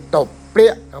ถึงก็ตบเปรี้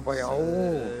ยเข้าไป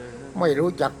ไม่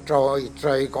รู้จักใ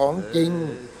ส่ของจริง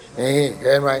นี่เ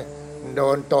ห็นไหมโด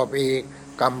นตบอีก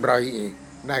กำไรอีก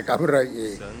ได้กำไรอี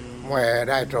กแหม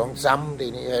ได้2 ซ้ำที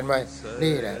นี้เห็นไหม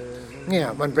นี่แหละเนี่ย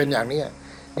มันเป็นอย่างนี้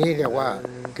นี่เรียกว่า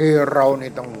คือเรา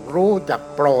นี่ต้องรู้จัก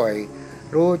ปล่อย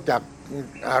รู้จัก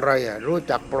อะไรรู้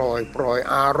จักปล่อย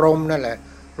อารมณ์นั่นแหละ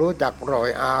รู้จักปล่อย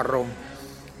อารมณ์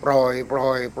ปล่อย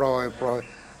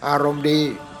อารมณ์ดี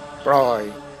ปล่อย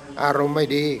อารมณ์ไม่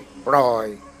ดีปล่อ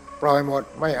ยหมด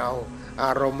ไม่เอาอ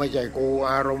ารมณ์ไม่ใช่กู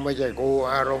อารมณ์ไม่ใช่กู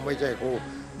อารมณ์ไม่ใช่กู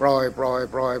ปล่อ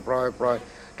ย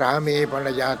สามีภรร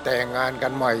ยาแต่งงานกั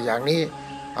นใหม่อย่างนี้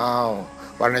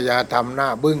ภรรยาทำหน้า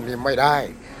บึ้งนี่ไม่ได้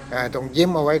ต้องยิ้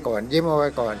มเอาไว้ก่อน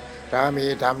สามี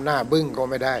ทำหน้าบึ้งก็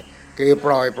ไม่ได้คือป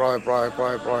ล่อย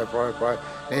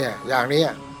เนี่ยอย่างนี้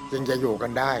จึงจะอยู่กั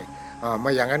นได้ไม่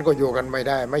อย่างนั้นก็อยู่กันไม่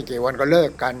ได้ไม่กี่วันก็เลิ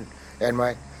กกันเห็นไหม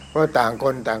เพราะต่างค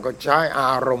นต่างก็ใช้อ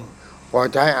ารมณ์พอ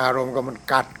ใช้อารมณ์ก็มัน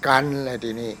กัดกันเลย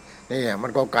ทีนี้นี่มั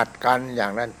นก็กัดกันอย่า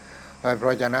งนั้นเพรา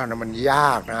ะฉะนั้นมันย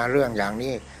ากนะเรื่องอย่าง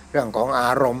นี้เรื่องของอ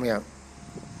ารมณ์เนี่ย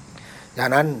ฉะ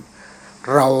นั้น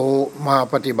เรามา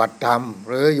ปฏิบัติธรรม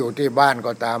หรืออยู่ที่บ้าน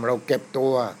ก็ตามเราเก็บตั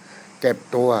ว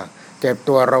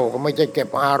เราก็ไม่ใช่เก็บ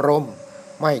อารมณ์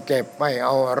ไม่เก็บไม่เอ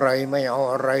าอะไรไม่เอา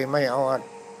อะไร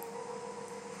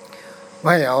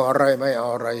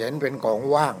เห็นเป็นของ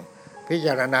ว่างพิจ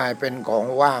ารณาเป็นของ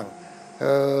ว่าง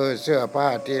เสื้อผ้า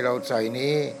ที่เราใส่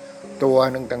นี้ตัว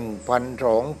หนึ่งตั้ง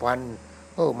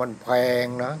1,000-2,000มันแพง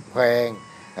นะแพง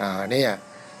เนี่ย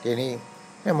ทีนี้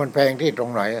นี่มันแพงที่ตร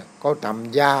งไหนเขาท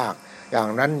ำยากอย่าง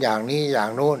นั้นอย่างนี้อย่าง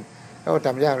โน้นเขาท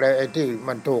ำยากเลยไอ้ที่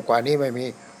มันถูกกว่านี้ไม่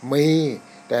มี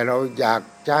แต่เราอยาก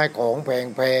ใช้ของแพ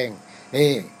ง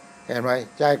นี่เห็นไหม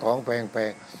ใช้ของแพง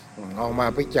เอามา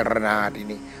พิจารณาที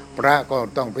นี้พระก็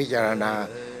ต้องพิจารณา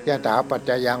ยะถาปัจ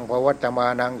จยังภวัตมา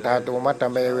นังธาตุมัตต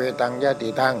เมเวตังยะติ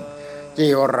ทัง จี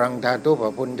วรังธาตุป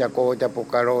ปุญจโกจะปุ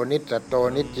กโรนิสตโต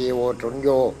นิจีโวสุญโย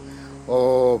โอ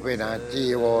เป็นอาจี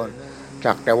วร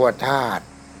จักแต่ว่าธาตุ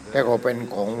แต่ก็เป็น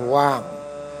ของว่าง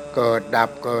เกิดดับ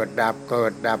เกิดดับเกิ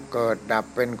ดดับเกิดดับ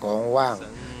เป็นของว่าง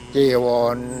จีว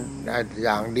รอ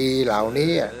ย่างดีเหล่า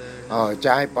นี้ใ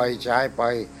ช้ไปใช้ไป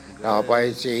ต่อไป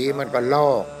สีมันก็ล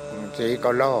อกสี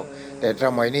ก็ลอกแต่ส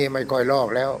มัยนี้ไม่ค่อยลอก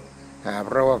แล้วเพ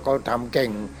ราะว่าเขาทำเก่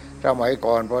งสมัย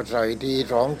ก่อนพอใส่ที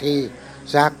สองที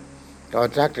ซักต่อ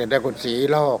ซักเสร็จแล้วก็สี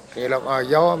ลอกทีเราก็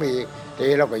ย้อมอีกที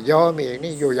เราก็ย้อมอีก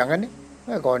นี่อยู่อย่างนั้นนี่เ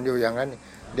มื่อก่อนอยู่อย่างนั้น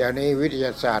เดี๋ยวนี้วิทย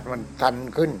าศาสตร์มันทัน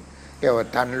ขึ้นเรียกว่า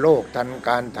ทันโลกทันก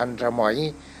ารทันสมัย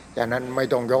จากนั้นไม่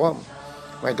ต้องย้อ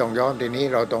มทีนี้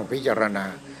เราต้องพิจารณา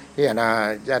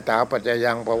ยะถาปัจจ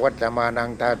ยังปวัตตมานัง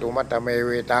ธาตุมัตตเมเ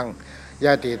วตังย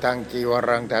ะติตังจีว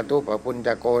รังธาตุปปุญจ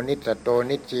โกนิสตโต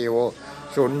นิจีโว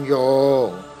สุญโย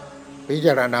พิจ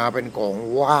ารณาเป็นของ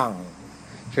ว่าง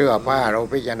เสื้อผ้าเรา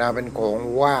พิจารณาเป็นของ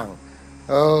ว่าง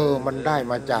มันได้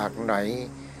มาจากไหน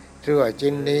เสื้อ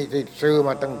ชิ้นนี้ที่ซื้อม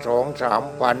าตั้ง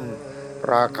2-3 พัน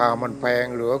ราคามันแพง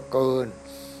เหลือเกิน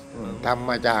ทำม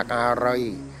าจากอะไร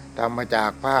ทำมาจา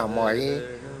กผ้าไหม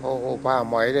ผ้า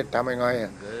ไหมได้ทำยังไง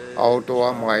เอาตัว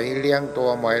ไหมเลี้ยงตัว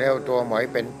ไหมแล้วตัวไหม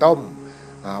เป็นต้ม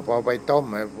พอไปต้ม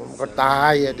มันก็ตา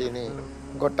ยทีนี้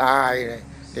ก็ตายเลย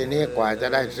ทีนี้กว่าจะ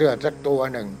ได้เสื้อสักตัว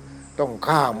หนึ่งต้อง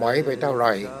ฆ่าไหมไปเท่าไห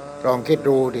ร่ลองคิด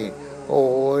ดูดิโอ้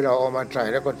ยเราเอามาใส่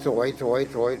แล้วก็สวย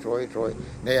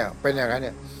เนี่ยเป็นอย่างนั้นเ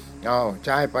นี่ยใ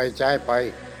ช้ไป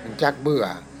มันชักเบื่อ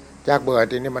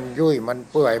ทีนี้มันยุ่ยมัน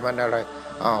เปื่อยมันอะไร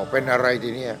เป็นอะไรที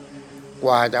นี้ก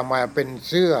ว่าจะมาเป็น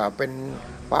เสื้อเป็น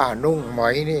ผ้านุ่งไหม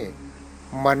นี่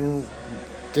มัน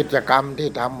กิจกรรมที่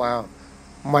ทำมา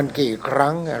มันกี่ค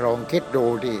รั้งลองคิดดู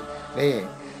ดินี่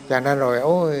จากนั้นเลยโ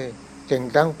อ้ยสิ่ง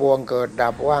ทั้งปวงเกิดดั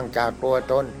บว่างจากตัว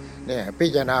ตนเนี่ยพิ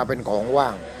จารณาเป็นของว่า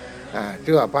งเ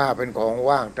สื้อผ้าเป็นของ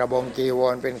ว่างตะบงจีว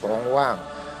รเป็นของว่าง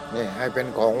นี่ให้เป็น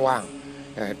ของว่าง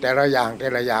แต่ละอย่าง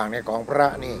ในของพระ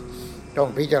นี่ต้อง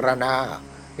พิจารณา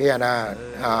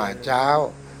เช้า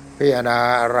พิจารณา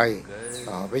อะไร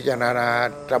พิจารณา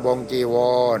ตะบงจีว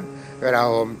รเวลา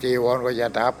ห่มจีวรก็ยะ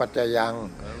ถาปัจจยัง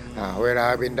เวลา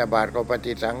บิณฑบาตก็ป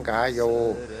ฏิสังขารโย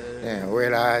เนี่ยเว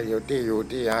ลาอยู่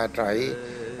ที่อาศัย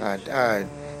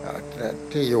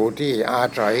ที่อยู่ที่อา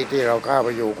ศัยที่เราเข้าไป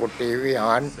อยู่กุฏิวิห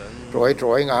ารส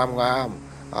วยงาม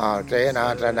เสนา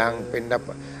สนังเป็น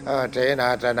เสนา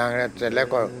สนังเสร็จแล้ว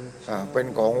ก็เป็น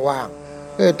ของว่าง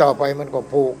ต่อไปมันก็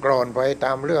ผูกกรอนไปต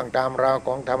ามเรื่องตามราวข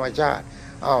องธรรมชาติ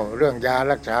เรื่องยา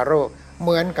รักษาโรคเห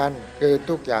มือนกันคือ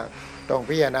ทุกอย่างต้อง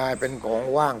พิจารณาเป็นของ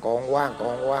ว่างว่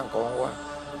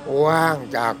าง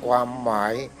จากความหมา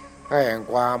ยแห่ง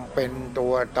ความเป็นตั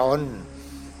วตน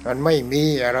มันไม่มี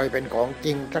อะไรเป็นของจ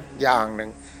ริงสักอย่างหนึ่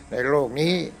งในโลก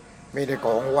นี้มีแต่ข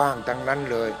องว่างทั้งนั้น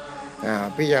เลย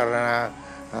พิจารณา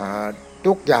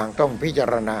ทุกอย่างต้องพิจา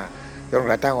รณาจน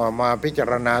กระทั่งว่ามาพิจา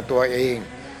รณาตัวเอง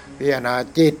พิจารณา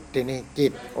จิตทีนี้จิ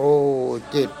ต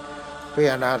จิตพิจ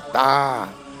ารณาต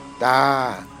า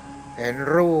เห็น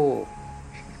รูป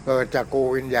เกิดจากกู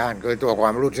วิญญาณคือตัวคว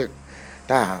ามรู้สึก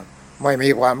ถ้าไม่มี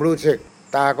ความรู้สึก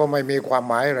ตาก็ไม่มีความ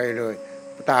หมายอะไรเลย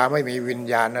ตาไม่มีวิญ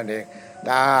ญาณนั่นเอง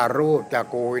ตารูปจาก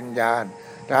กูวิญญาณ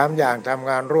3 อย่างทำ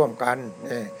งานร่วมกัน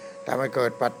นี่ทำให้เกิ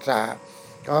ดปัจจา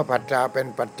ก็ปัจจาเป็น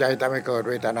ปัจจัยทำให้เกิด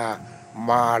เวทนา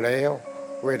มาแล้ว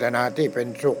เวทนาที่เป็น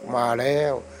สุขมาแล้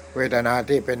วเวทนา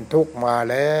ที่เป็นทุกข์มา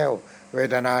แล้วเว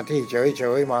ทนาที่เฉ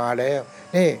ยมาแล้ว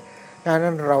นี่ดัง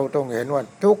นั้นเราต้องเห็นว่า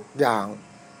ทุกอย่าง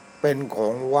เป็นขอ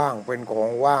งว่าง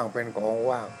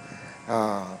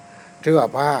เสื้อ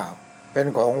ผ้าเป็น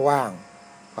ของว่าง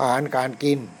อาหารการ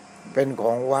กินเป็นข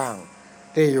องว่าง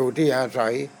ที่อยู่ที่อาศั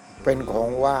ยเป็นของ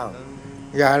ว่าง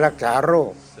ยารักษาโร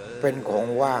คเป็นของ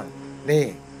ว่างนี่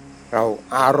เรา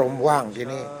อารมณ์ว่างที่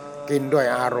นี่กินด้วย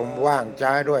อารมณ์ว่างใ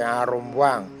ช้ด้วยอารมณ์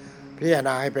ว่างพิจารณ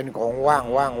าให้เป็นของว่าง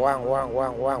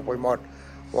ไปหมด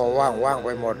พอว่างไป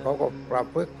หมดเขาก็ประ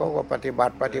พฤติเขาก็ปฏิบั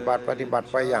ติ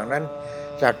ไปอย่างนั้น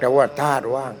จากแต่ว่าธาตุ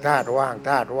ว่าง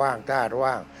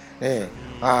นี่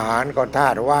อาหารก็ธา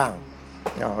ตุว่าง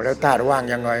แล้วธาตุว่าง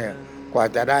ยังไงกว่า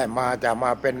จะได้ม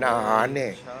าเป็นอาหาร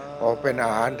นี่พอเป็นอา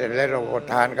หารเสร็จแล้วเราก็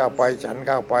ทานเข้าไปฉันเ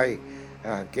ข้าไป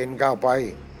กินเข้าไป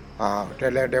เสร็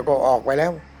จแล้วเดี๋ยวก็ออกไปแล้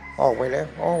ว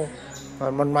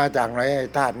มันมาจากไหนไอ้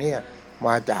ธาตุเนี่ยม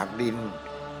าจากดิน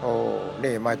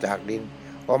นี่มาจากดิน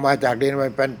พอมาจากดินมั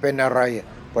นเป็นอะไร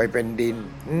ไปเป็นดิน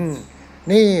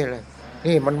นี่แหละ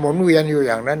นี่มันหมุนเวียนอยู่อ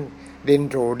ย่างนั้นดิน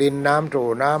สู่ดินน้ำสู่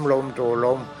น้ำลมสู่ล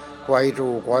มไฟ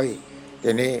สู่ไฟ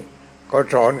ทีนี้ก็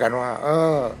สอนกันว่า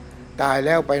ตายแ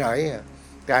ล้วไปไหน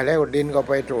ตายแล้วดินก็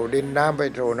ไปสู่ดินน้ำไป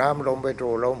สู่น้ำลมไป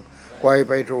สู่ลมไฟ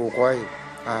ไปสู่ไฟ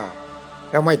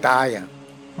แล้วไม่ตาย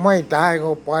ไม่ตาย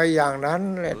ก็ไปอย่างนั้น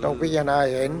แหละต้องพิจารณา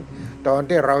เห็น ตอน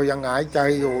ที่เรายังหายใจ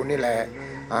อยู่นี่แหละ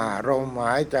ลมห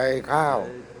ายใจเข้า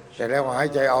เสร็จแล้วหาย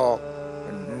ใจออก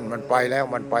มันไปแล้ว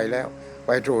มันไปแล้ว ไป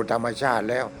สู่ธรรมชาติ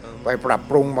แล้ว ไปปรับ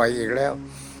ปรุงใหม่อีกแล้ว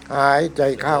หายใจ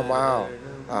เข้ามา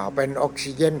เป็นออก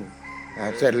ซิเจน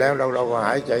เสร็จแล้วเราก็ห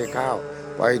ายใจเข้า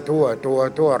ไปทั่วตัว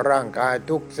ทั่วร่างกาย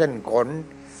ทุกเส้นขน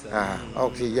ออ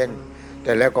กซิเจนแ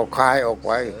ต่แล้วก็คายออกไ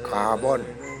ปคาร์บอน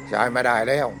ใช้ไม่ได้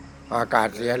แล้วอากาศ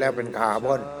เสียแล้วเป็นคาร์บ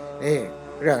อนนี่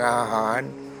เรื่องอาหาร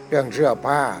เรื่องเสื้อ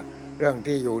ผ้าเรื่อง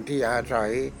ที่อยู่ที่อาศั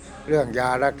ยเรื่องยา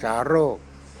รักษาโรค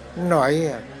หน่อย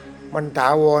มันถา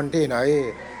วรที่ไหน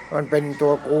มันเป็นตั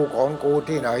วกูของกู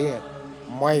ที่ไหน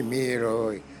ไม่มีเล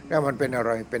ยแล้วมันเป็นอะไ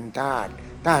รเป็นธาตุ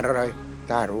อะไร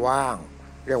ธาตุว่าง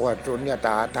เรียกว่าสุญญต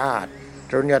าธาตุ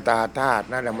สุญญตาธาตุ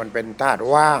นั่นแหละมันเป็นธาตุ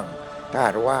ว่าง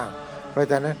เพราะ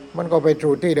ฉะนั้นมันก็ไป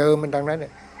สู่ที่เดิมมันทางนั้นเนี่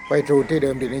ยไปสู่ที่เดิ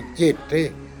มทีนี้จิตเ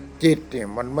นี่ย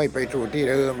มันไม่ไปสู่ที่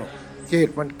เดิมจิต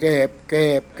มันเก็บ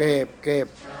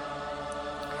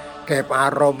อา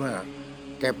รมณ์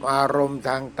เก็บอารมณ์ท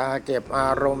างตาเก็บอา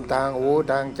รมณ์ทางหู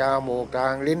ทางจมูกทา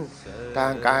งลิ้นทา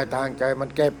งกายทางใจมัน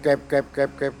เก็บ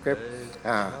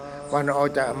มันเอา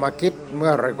จะมาคิดเมื่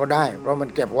อไรก็ได้เพราะมัน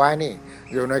เก็บไว้นี่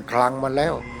อยู่ในคลังมันแล้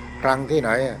วคลังที่ไห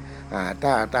นถ้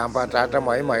าตามภาษาส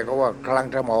มัยใหม่ก็ว่าคลัง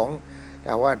สมองแ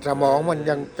ต่ว่าสมองมัน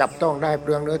ยังจับต้องได้เป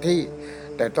ลืองเนื้อที่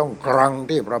แต่ต้องคลัง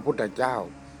ที่พระพุทธเจ้า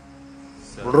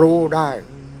รู้ได้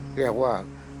เรียกว่า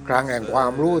คลังแห่งควา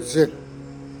มรู้สึก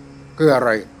คืออะไ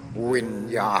รวิญ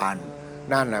ญาณ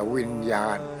นั่นแหละวิญญา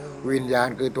ณ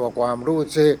คือตัวความรู้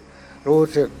สึ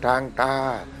กทางตา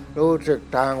รู้สึก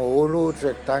ทางหูรู้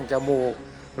สึกทางจมูก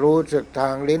รู้สึกทา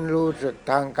งลิ้นรู้สึก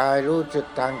ทางกายรู้สึก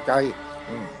ทางใจ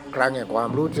ครั้งแห่งความ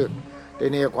รู้สึกที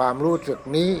นี้ความรู้สึก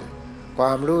นี้เ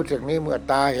มื่อ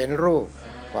ตาเห็นรูป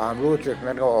ความรู้สึก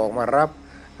นั้นก็ออกมารับ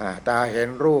ตาเห็น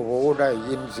รูปหูได้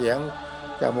ยินเสียง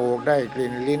จมูกได้ก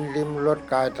ลิ่นลิ้นลิ้มรส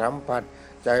กายสัมผัส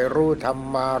ใจรู้ธรร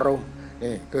มารมณ์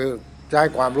นี่คือใช้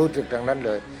ความรู้สึกทางนั้นเ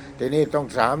ลยทีนี้ต้อง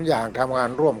3อย่างทำงาน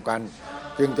ร่วมกัน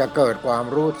จึงจะเกิดความ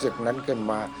รู้สึกนั้นขึ้น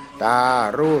มาตา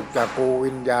รูปจักขุ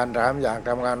วิญญาณ3อย่างท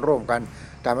ำงานร่วมกัน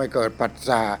ทำให้เกิดปัสส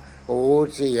ะหู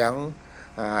เสียง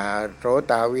โส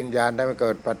ตวิญญาณทำให้เ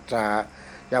กิดปัสสะ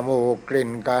จมูกกลิ่น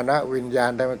กานะวิญญา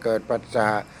ณทำให้เกิดปัสสะ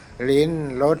ลิ้น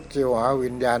รสชิวหาวิ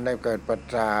ญญาณทำให้เกิดปัส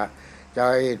สะใจ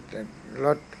ร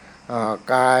ส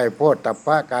กายโพธฏฐัพพ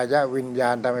ะกายวิญญา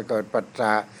ณทำให้เกิดปัสส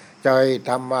ะใจ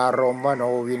ธรรมารมณ์มโน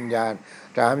วิญญาณ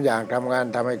3อย่างทำงาน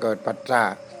ทำให้เกิดปัสสะ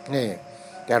นี่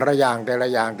แต่ละอย่างท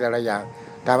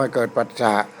ำให้เกิดปัสส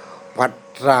ะ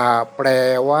แปล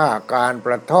ว่าการก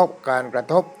ระทบ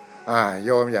โย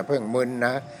มอย่าเพิ่งมึนน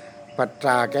ะปัสส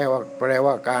ะแปล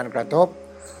ว่าการกระทบ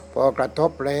พอกระท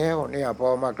บแล้วเนี่ยพอ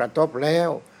มากระทบแล้ว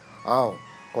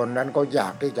คนนั้นก็อยา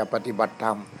กที่จะปฏิบัติธร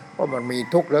รมเพราะมันมี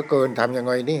ทุกข์เหลือเกินทำยัง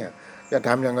ไงเนี่ยจะท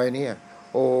ำยังไงเนี่ย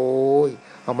โอ้ย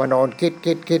เอามานอนคิด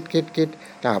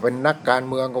ถ้าเป็นนักการ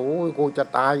เมืองก็โอ้ยกูจะ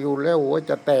ตายอยู่แล้วโอ้ย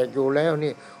จะแตกอยู่แล้ว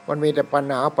นี่มันมีแต่ปัญ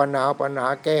หา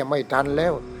แก้ไม่ทันแล้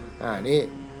วนี่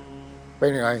เป็น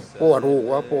ยังไงปวดหั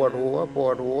ว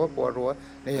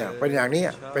นี่เป็นอย่างนี้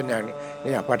เ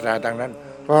นี่ยภาษาทางนั้น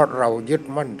เพราะเรายึด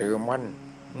มั่นถือมั่น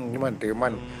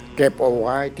เก็บเอาไ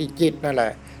ว้ที่จิตนั่นแหล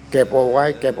ะเก็บเอาไว้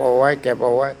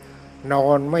นอ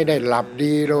นไม่ได้หลับ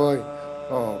ดีเลย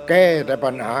แก้แต่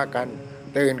ปัญหากัน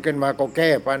ตื่นขึ้นมาก็แก้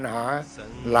ปัญหา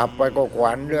หลับไปก็ข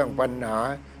วัญเรื่องปัญหา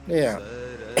เนี่ย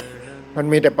มัน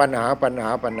มีแต่ปัญหาเ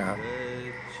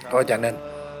พราะฉะนั้น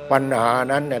ปัญหา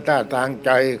นั้นเนี่ยถ้าทางใ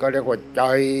จก็เรียกว่าใจ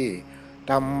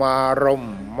ธรรมารม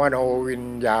ณ์มโนวิญ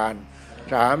ญาณ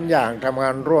3อย่างทำงา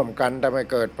นร่วมกันทำให้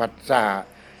เกิดปัสสะ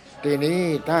ทีนี้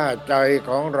ถ้าใจ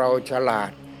ของเราฉลา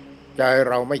ดใจ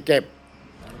เราไม่เก็บ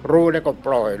รู้แล้วก็ป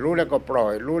ล่อยเร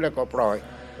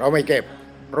าไม่เก็บ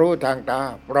รู้ทางตา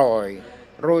ปล่อย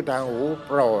รู้ทางหู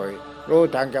ปล่อยรู้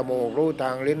ทางจมูกรู้ทา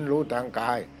งลิ้นรู้ทางก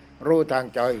ายรู้ทาง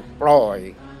ใจปล่อย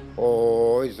โอ้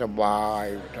ยสบาย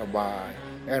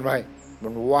เห็นไหมมั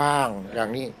นว่างอย่าง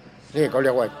นี้นี่เขาเรี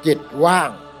ยกว่าจิตว่าง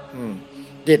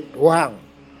จิตว่าง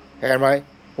เห็นไหม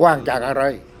ว่างจากอะไร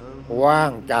ว่า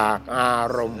งจากอา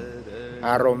รม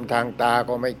ณ์ทางตา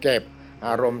ก็ไม่เก็บอ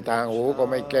ารมณ์ทางหูก็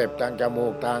ไม่เก็บทางจมู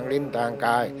กทางลิ้นทางก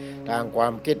ายทางควา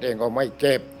มคิดเองก็ไม่เ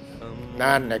ก็บ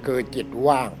นั่นแหละคือจิต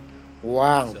ว่าง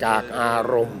จากอา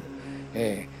รมณ์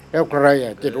แล้วใคร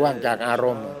จิตว่างจากอาร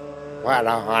มณ์พระอร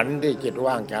หันต์ที่จิต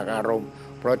ว่างจากอารมณ์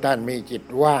เพราะท่านมีจิต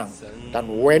ว่างท่าน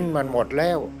เว้นมันหมดแ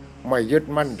ล้วไม่ยึด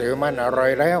มั่นถือมั่นอะไร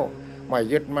แล้วไม่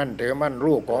ยึดมั่นถือมั่น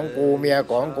ลูกของกูเมีย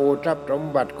ของกูทรัพย์สม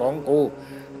บัติของกู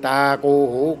ตากู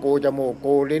หูกูจมูก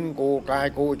กูลิ้นกูกาย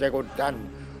กูใจกูท่าน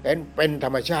เห็นเป็นธร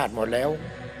รมชาติหมดแล้ว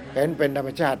เห็นเป็นธรรม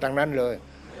ชาติทั้งนั้นเลย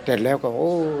เสร็จแล้วก็โ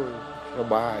อ้ ส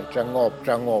บายสงบ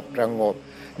สงบสงบ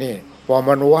นี่พอ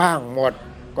มันว่างหมด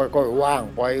ก็ว่าง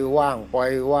ไปว่างไป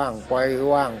ว่างไป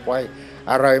ว่างไป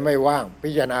อะไรไม่ว่างพิ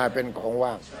จารณาเป็นของว่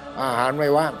างอาหารไม่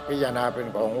ว่างพิจารณาเป็น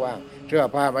ของว่างเสื้อ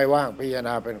ผ้าไม่ว่างพิจารณ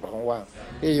าเป็นของว่าง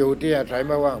ที่อยู่ที่อาศัยไ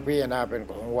ม่ว่างพิจารณาเป็น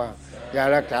ของว่างยา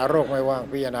รักษาโรคไม่ว่าง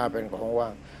พิจารณาเป็นของว่า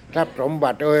งทรัพย์สมบั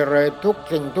ติเลยทุก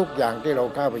สิ่งทุกอย่างที่เรา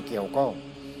เข้าไปเกี่ยวข้อง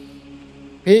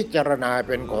พิจารณาเ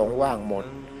ป็นของว่างหมด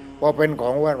พอเป็นข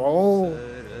องว่างโอ้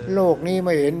โลกนี้ไ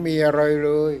ม่เห็นมีอะไรเ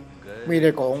ลยมีแ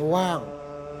ต่ของว่าง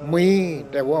มี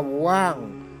แต่ว่าว่าง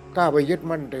ก้าวไปยึด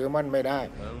มั่นถือมั่นไม่ได้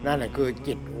นั่นแหละคือ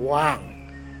จิตว่าง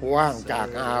ว่างจาก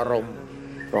อารมณ์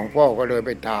หลวงพ่อก็เลยไ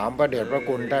ปถามพระเดชพระ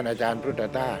คุณท่านอาจารย์พุทธ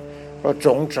ทาสเพราะส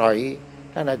งสัย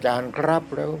ท่านอาจารย์ครับ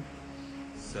แล้ว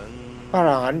พระอร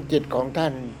หันต์จิตของท่า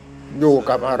นอยู่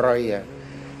กับอะไร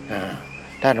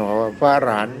ท่านบอกว่าพระอร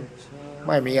หันต์ไ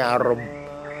ม่มีอารมณ์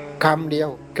คำเดียว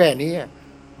แค่นี้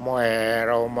แม่เ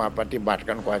รามาปฏิบัติ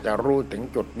กันกว่าจะรู้ถึง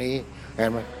จุดนี้เห็น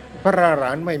ไหมพระอร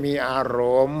หันต์ไม่มีอาร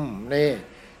มณ์นี่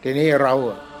ทีนี้เรา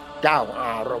เจ้าอ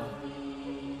ารมณ์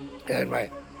เห็นไหม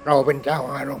เราเป็นเจ้า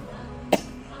อารมณ์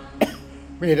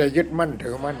มีแต่ยึดมั่นถื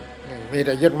อมั่นมีแ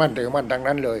ต่ยึดมั่นถือมั่นทั้ง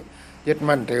นั้นเลยยึด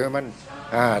มั่นถือมั่น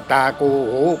ตากู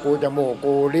หูกูจมูก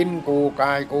กูลิ้นกูก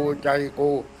ายกูใจ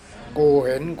กูเ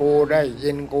ห็นกูได้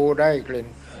ยินกูได้กลิ่น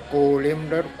กูลิ้ม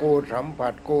รสกูสัมผั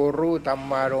สกูรู้ธรร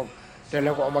มารมณ์แต่แ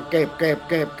ล้วก็เอามาเก็บ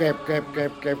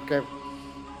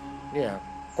เนี่ย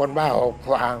คนบ้าออกฟ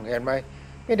างเห็นไหม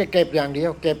ไม่ได้เก็บอย่างเดีย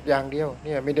วเก็บอย่างเดียวเ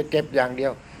นี่ยไม่ได้เก็บอย่างเดีย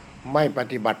วไม่ป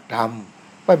ฏิบัติธรรม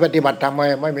ไม่ปฏิบัติธรรม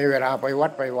ไม่มีเวลาไปวั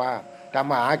ดไปว่าทำ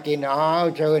มาหากิน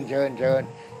เ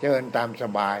ชิญตามส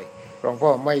บายหลวงพ่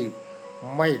อ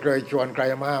ไม่เคยชวนใคร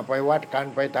มาไปวัดกัน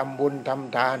ไปทำบุญท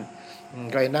ำทาน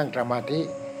ใครนั่งสมาธิ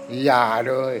อย่า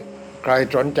เลยใคร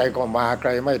สนใจก็มาใคร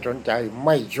ไม่สนใจไ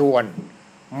ม่ชวน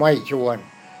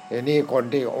ทีนี้คน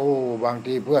ที่บาง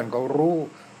ทีเพื่อนเขารู้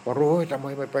ทำไม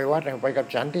ไม่ไปวัดไปกับ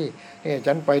ฉันที่นี่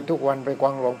ฉันไปทุกวันไปกว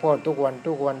างหลวงพ่อทุกวัน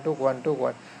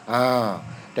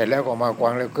แต่แล้วก็มากวา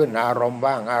งแล้วขึ้นอารมณ์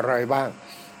บ้างอะไรบ้าง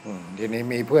ทีนี้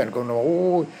มีเพื่อนก็บอ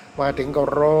กมาถึงก็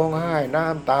ร้องไห้น้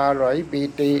ำตาไหลปี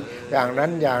ติอย่างนั้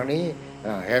นอย่างนี้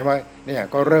เห็นไหมเนี่ย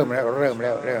ก็เริ่ม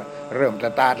ส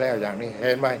ตาร์ทแล้วอย่างนี้เ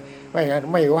ห็นไหมไม่งั้น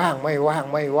ไม่ว่าง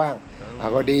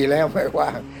ก็ดีแล้วไม่ว่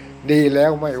างดีแล้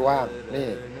วไม่ว่างนี่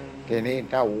ทีนี้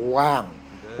ถ้าว่าง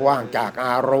จากอ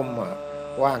ารมณ์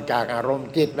ว่างจากอารมณ์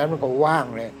จิตนั้นมันก็ว่าง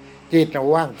เลยจิตจะ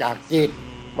ว่างจากจิต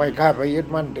ไม่เข้าไปยึด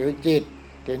มั่นถือจิต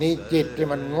ทีนี้จิตที่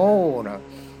มันโง่นะ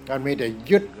มันมีแต่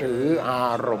ยึดถืออา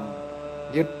รมณ์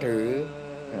ยึดถื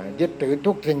อ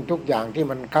ทุกสิ่งทุกอย่างที่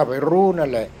มันเข้าไปรู้นั่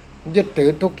นแหละยึดถื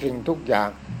อทุกสิ่งทุกอย่าง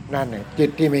นั่นแหละจิต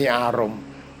ที่มีอารมณ์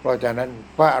เพราะฉะนั้น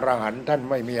พระอรหันต์ท่าน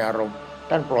ไม่มีอารมณ์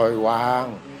ท่านปล่อยวา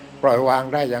ง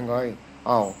ได้ยังไง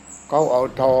เขาเอา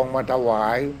ทองมาถวา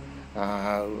ย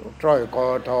สร้อยคอ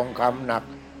ทองคำหนัก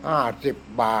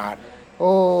50 บาทโ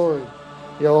อ้ย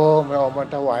โยมเอามา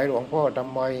ถวายหลวงพ่อท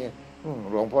ำไม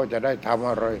หลวงพ่อจะได้ทำ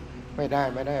อะไรไม่ไ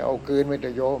ด้เอาคืนไม่ไ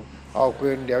ด้โยมเอาคื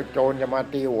นเดี๋ยวโจรจะมา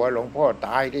ตีหัวหลวงพ่อต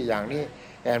ายที่อย่างนี้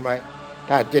เห็นไหม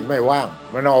ถ้าจิตไม่ว่าง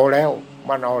มันเอาแล้ว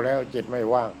จิตไม่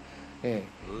ว่างนี่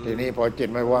ทีนี้พอจิต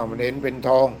ไม่ว่างมันเห็นเป็นท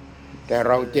องแต่เ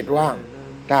ราจิตว่าง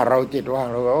ถ้าเราจิตว่าง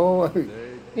เรา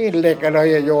นี่เหล็กอะไร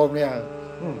โยมเนี่ย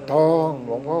ทองห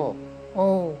ลวงพ่อ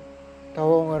ท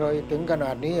องอะไรถึงขน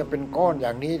าดนี้เป็นก้อนอย่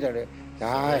างนี้เลยใ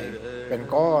ช่เป็น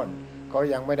ก้อนเขา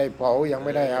ยังไม่ได้เผายังไ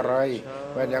ม่ได้อะไร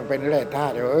มันยังเป็นแร่ธา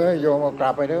ตุโยมเอากลั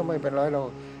บไปเถอะไม่เป็นไรเรา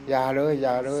อย่า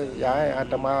ให้อา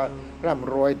ตมาร่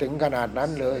ำรวยถึงขนาดนั้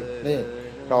นเลยนี่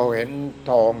เราเห็น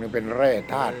ทองนี่เป็นแร่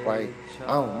ธาตุไป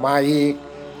มาอีก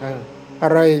อะ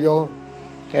ไรโยม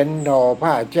เห็นห่อ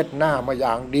ผ้าเช็ดหน้ามาอ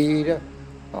ย่างดีนะ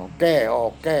แก้ออ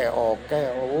ก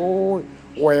โอ้ย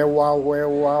แวววา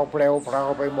วแปลวพราว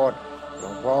ไปหมดหลว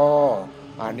งพ่อ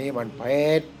อันนี้มันเพ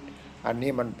ชรอัน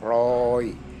นี้มันพลอย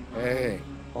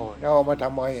แล้วเอามาท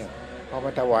ำไมเอาม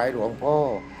าถวายหลวงพ่อ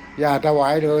อย่าถวา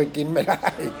ยเลยกินไม่ไ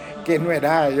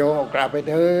ด้โยมเอากลับไป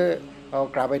เถอะเอ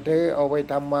าไป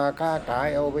ทำมาค้าขาย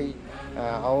เอาไป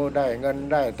เอาได้เงิน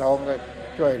ได้ทองก็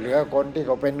ช่วยเหลือคนที่เ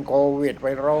ขาเป็นโควิดไป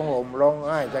ร้องห่มร้องไ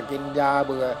ห้จะกินยาเ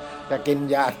บื่อจะกิน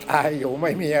ยาตายอยู่ไ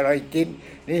ม่มีอะไรกิน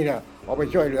นี่นะเอาไป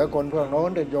ช่วยเหลือคนพวกโน้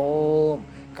นเถิดโยม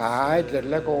ขายเสร็จ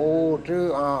แล้วก็ซื้อ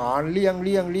อาหารเลี้ยง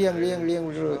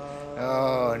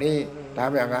นี่ท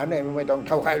ำอย่างนั้นเนี่ยไม่ต้อง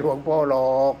ถวายหลวงพ่อหร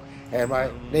อกเห็นไหม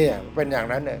นี่เป็นอย่าง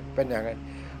นั้นเนี่ยเป็นอย่างนั้น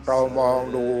เรามอง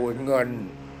ดูเงิน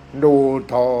ดู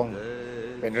ทอง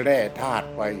เป็นแร่ธาตุ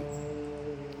ไป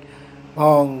ม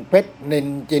องเพชรนิน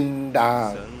จินดา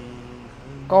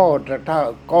ก้อนจากเ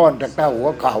ท่าหั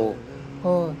วเข่า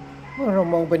เมื่อเรา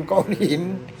มองเป็นก้อนหิน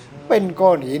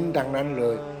ทั้งนั้นเล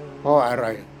ยเพราะอะไร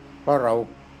เพราะเรา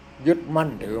ยึดมั่น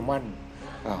ถือมั่น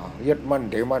ยึดมั่น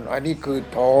ถือมั่นอันนี้คือ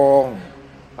ทอง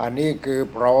อันนี้คือ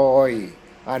พลอย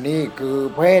อันนี้คือ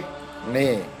เพชร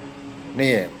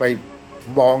นี่ไป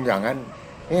มองอย่างนั้น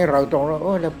เราตรงแ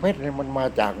ล้วเพชรเนี่ยมันมา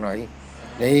จากไหน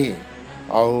นี่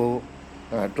เอา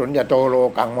สุญญโตโล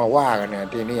กังมาว่ากันเนี่ย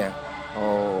ทีนี้เ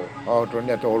อาสุญ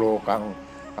ญโตโลกัง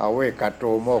เอาเวกัตโต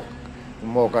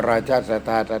โมกราชาสต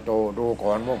าตโตดูก่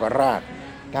อนโมกราช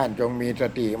ท่านจงมีส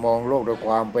ติมองโลกด้วยค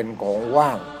วามเป็นของว่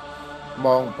างม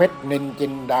องเพชรนินจิ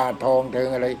นดาทองเทิง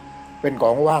อะไรเป็นข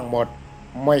องว่างหมด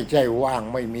ไม่ใช่ว่าง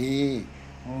ไม่มี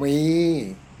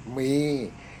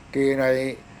คือใน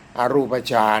อรูป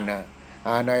ฌาน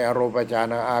ในอรูปฌา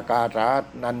นอากาศ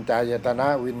นัญจายตนะ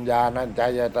วิญญาณัญจา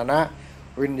ยตนะ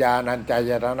วิญญาณัญจา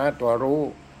ยตนะตัวรู้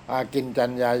อากินจั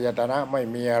ญญายตนะไม่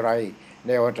มีอะไรเน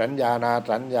วสัญญานา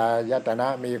สัญญายตนะ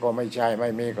มีก็ไม่ใช่ไม่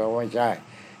มีก็ไม่ใช่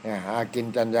อากิน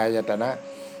จัญญายตนะ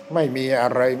ไม่มีอะ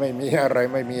ไรไม่มีอะไ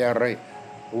ร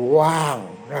ว่าง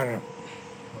นั่น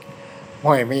ไ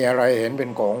ม่มีอะไรเห็นเป็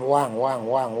นของว่าง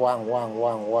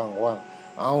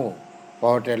เอาพ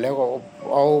อเสร็จแล้วก็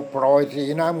เอาพลอยสี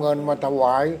น้ำเงินมาถว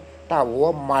ายต้าหัว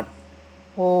หมัด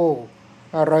โอ้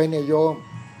อะไรเนี่ยโยม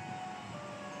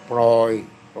พลอย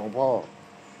หลวงพ่อ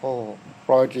โอ้พ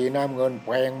ลอยสีน้ำเงินแพ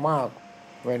งมาก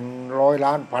เป็น100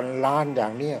 ล้านพันล้านอย่า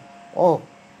งเนี้ยโอ้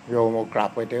โยมกลับ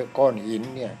ไปเถอะก้อนหิน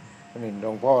เนี่ยนี่หล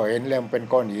วงพ่อเห็นแล้วเป็น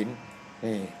ก้อนหิน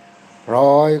นี่พล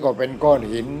อยก็เป็นก้อน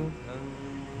หิน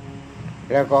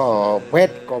แล้วก็เพ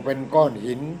ชรก็เป็นก้อน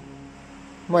หิน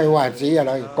ไม่ว่าสีอะไ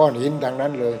รก้อนหินทางนั้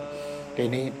นเลยที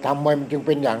นี้ทำไมมันจึงเ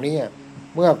ป็นอย่างนี้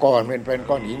เมื่อก่อนมันเป็น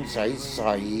ก้อนหินใส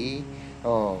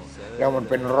ๆแล้วมัน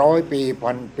เป็น100 ปี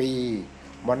พันปี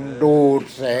มันดูด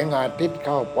แสงอาทิตย์เ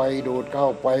ข้าไปดูดเข้า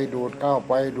ไ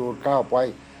ป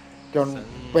จน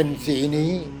เป็นสี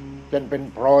นี้จนเป็น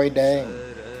พลอยแดง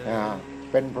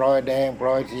เป็นพลอยแดงพล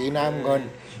อยสีน้ำเงิน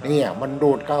เนี่ยมัน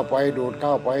ดูดเข้าไป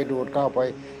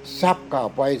ซับเข้า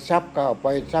ไ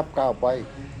ป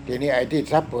ทีนี้ไอ้ที่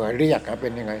ซับเผื่อเรียกเป็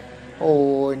นยังไงโอ้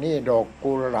ยนี่ดอก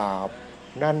กุหลาบ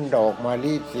นั่นดอกมะ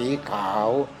ลิสีขาว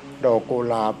ดอกกุ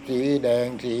หลาบสีแดง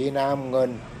สีน้ำเงิ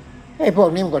นไอ้พวก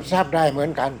นี้มันก็ซับได้เหมือ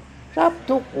นกันซับ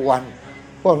ทุกวัน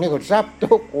พวกนี้ก็ซับ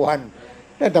ทุกวัน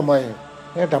แล้วทำไม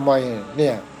เนี่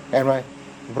ยเห็นไหม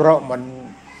เพราะมัน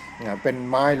เป็น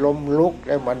ไม้ล้มลุกแ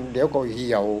ล้วมันเดี๋ยวก็เ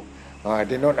หี่ยว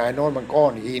ที่โน้นไอ้โน้นมันก้อ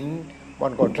นหินมั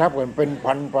นก็ซับกันเป็น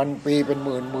พันปีเป็นห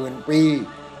มื่นปี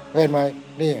เห็นไหม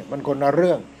นี่มันคนละเ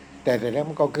รื่องแต่แล้ว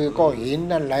มันก็คือก้อนหิน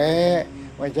นั่นแหละ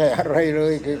ไม่ใช่อะไรเล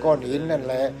ยคือก้อนหินนั่น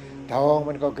แหละทอง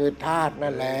มันก็คือธาตุ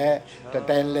นั่นแหละสแ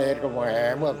ตนเลสก็แหม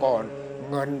เมื่อก่อน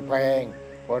เงินแพง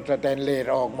พอสแตนเลส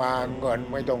ออกมาเงิน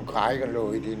ไม่ต้องขายกันเล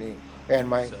ยทีนี้เห็น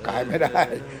ไหมขายไม่ไ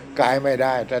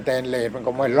ด้สแตนเลสมัน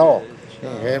ก็ไม่ลอก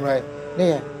นี่เห็นไหม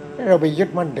นี่เราไปยึด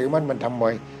มั่นถือมันทำไม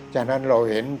จากนั้นเรา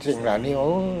เห็นสิ่งเหล่านี้โ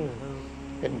อ้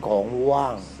เป็นของว่า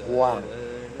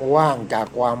งจาก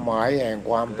ความหมายแห่ง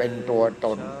ความเป็นตัวต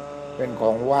นเป็นข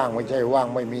องว่างไม่ใช่ว่าง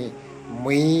ไม่มี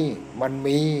มัน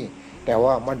มีแต่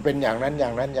ว่ามันเป็นอย่างนั้น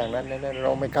เร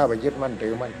าไม่เข้าไปยึดมั่นถื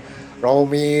อมันเรา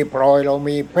มีพลอยเรา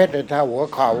มีเพชรในเท้าหัว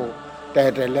เข่าแต่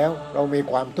แล้วเรามี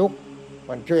ความทุกข์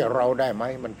มันช่วยเราได้ไหม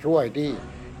มันช่วยที่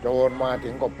โจรมาถึ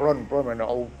งก็ปล้นมัน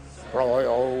เอาพลอย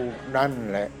เอานั่น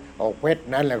แหละเอาเพชร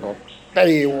นั่นแหละก็ตี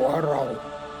หัวเรา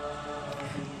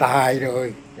ตายเลย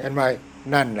เห็นไหม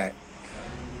นั่นแหละ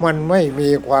มันไม่มี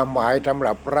ความหมายสำห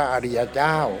รับพระอริยเ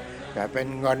จ้าแต่เป็น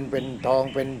เงินเป็นทอง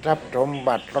เป็นทรัพย์สม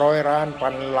บัติ100 ล้านพั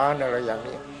นล้านอะไรอย่าง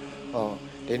นี้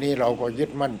ทีนี้เราก็ยึ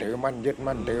ดมั่นถือมั่น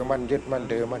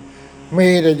มี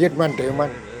แต่ยึดมั่นถือมั่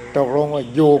นตกลงว่า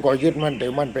อยู่ก็ยึดมั่นถื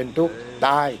อมั่นเป็นทุกข์ต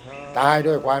าย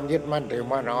ด้วยความยึดมั่นถือ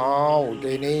มั่น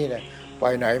ทีนี้เนี่ยไป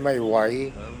ไหนไม่ไหว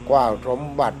กว้าวสม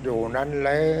บัติอยู่นั้นแหล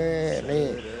ะนี่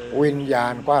วิญญา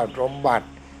ณกว้าวสมบัติ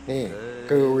นี่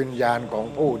คือวิญญาณของ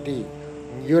ผู้ที่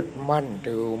ยึดมั่น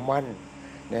ถือมั่น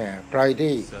เนี่ยใคร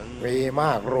ที่มีม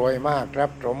ากรวยมากรั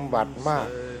บสมบัติมาก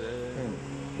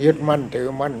ยึดมั่นถือ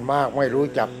มั่นมากไม่รู้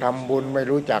จักทำบุญไม่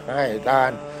รู้จักให้ทา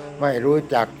นไม่รู้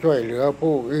จักช่วยเหลือ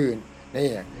ผู้อื่นนี่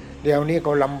เดี๋ยวนี้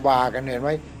ก็ลำบากกันเห็นไหม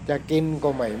จะกินก็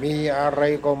ไม่มีอะไร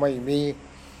ก็ไม่มี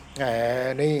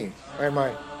นี่ไม่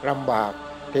ลำบาก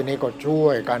ทีนี้ก็ช่ว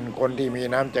ยกันคนที่มี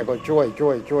น้ำใจก็ช่วย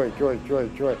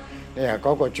เนี่ยเข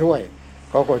าก็ช่วย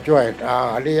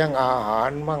เลี้ยงอาหา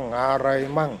รมั่งอะไร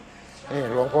มั่งนี่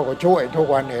หลวงพ่อก็ช่วยทุก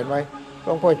วันเห็นไหมหล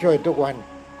วงพ่อช่วยทุกวัน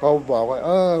เขาบอกว่า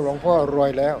หลวงพ่อรวย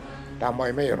แล้วทำไม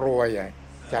ไม่รวย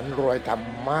ฉันรวยธรร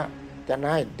มะฉัน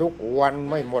ให้ทุกวัน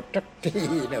ไม่หมดสักที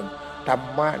หนึ่งธรร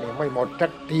มะนี่ไม่หมดสั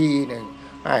กทีหนึ่ง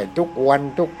ให้ทุกวัน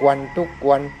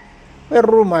ไม่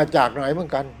รู้มาจากไหนเหมือน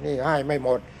กันนี่ให้ไม่หม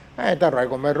ดให้เท่าไหร่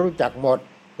ก็ไม่รู้จักหมด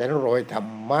ฉันรวยธรร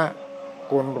มะ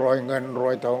คุณรวยเงินร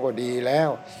วยทองก็ดีแล้ว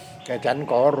แต่ฉัน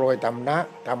ขอรวยธรร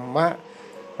มะ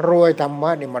รวยธรรม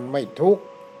ะนี่มันไม่ทุกข์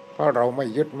เพราะเราไม่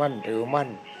ยึดมั่นถือมั่น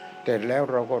เสร็จแล้ว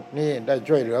เราก็นี่ได้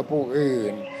ช่วยเหลือผู้อื่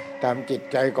นทำจิต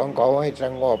ใจของเขาให้ส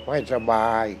งบให้สบ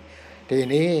ายที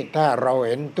นี้ถ้าเราเ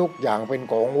ห็นทุกอย่างเป็น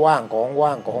ของว่าง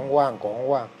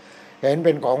เห็นเ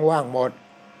ป็นของว่างหมด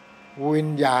วิญ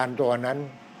ญาณตัวนั้น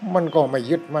มันก็ไม่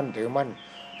ยึดมั่นถือมั่น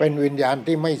เป็นวิญญาณ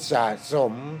ที่ไม่สะส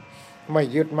มไม่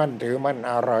ยึดมั่นถือมั่น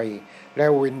อะไรแล้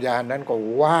ววิญญาณนั้นก็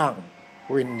ว่าง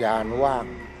วิญญาณว่าง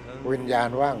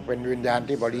เป็นวิญญาณ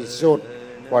ที่บริสุท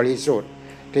ธิ์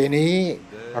ทีนี้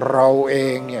เราเอ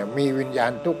งเนี่ยมีวิญญา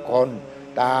ณทุกคน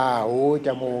ตาหูจ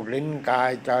มูกลิ้นกา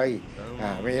ยใจ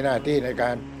มีหน้าที่ในก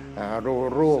าร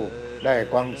รู้ได้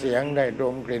ฟังเสียงได้ด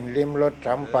มกลิ่นลิ้มรส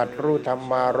สัมผัสรู้ธรร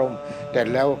มารมณ์แต่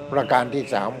แล้วประการที่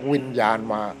สามวิญญาณ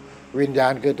มาวิญญา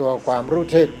ณคือตัวความรู้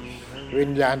สึกวิ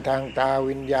ญญาณทางตา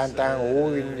วิญญาณทางหู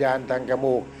วิญญาณทางจ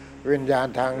มูกวิญญาณ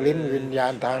ทางลิ้นวิญญา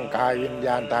ณทางกายวิญญ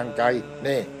าณทางใจ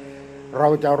นี่เรา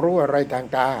จะรู้อะไรทาง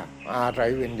ตาอาศั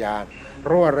ยวิญญาณ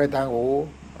รู้อะไรทางหู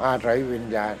อาศัยวิญ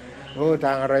ญาณรู้ท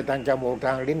างอะไรทางจมูกท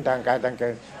างลิ้นทางกายทางใจ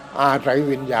อาศัย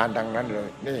วิญญาณทางนั้นเลย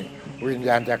นี่วิญญ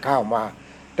าณจะเข้ามา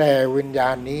แต่วิญญา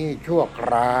ณนี้ชั่วค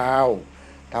ราว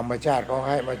ธรรมชาติเขาใ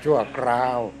ห้มาชั่วครา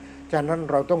วฉะนั้น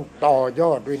เราต้องต่อย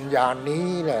อดวิญญาณนี้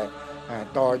แหละ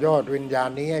ต่อยอดวิญญาณ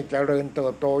นี้ให้เจริญเติ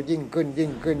บโตยิ่งขึ้น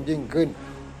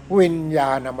วิญญา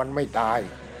ณมันไม่ตาย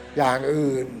อย่าง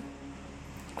อื่น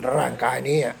ร่างกาย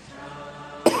นี้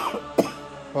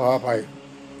พอไป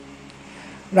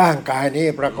ร่างกายนี้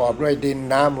ประกอบด้วยดิน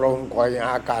น้ำลมไฟอ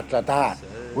ากาศธาตุ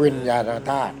วิญญาณ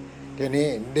ธาตุทีนี้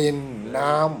ดิน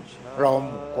น้ำลม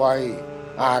ไฟ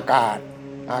อากาศ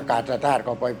ธาตุ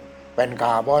ก็ไปเป็นค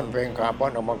าร์บอน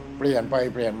ออกมาเปลี่ยน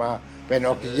มาเป็นอ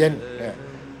อกซิเจนเนี่ย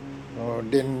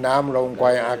ดินน้ำลมไฟ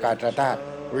อากาศธาตุ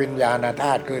วิญญาณธ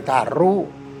าตุคือธาตุ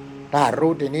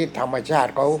รู้ทีนี้ธรรมชา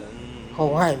ติเขา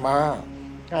ให้มา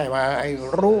ไอ้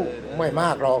รู้ไม่ม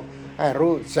ากหรอกให้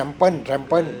รู้แซมเปิล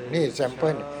นี่แซมเปิ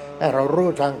ลให้เรารู้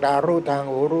ทางตารู้ทาง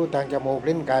หูรู้ทางจมูก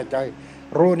ลิ้นกายใจ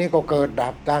รู้นี้ก็เกิดดั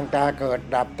บทางตาเกิด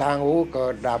ดับทางหูเกิ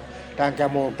ดดับทางจ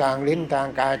มูกทางลิ้นทาง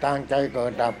กายทางใจเกิ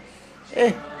ดดับ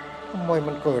ทำไม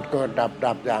มันเกิด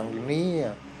ดับอย่างนี้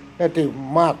แล้วที่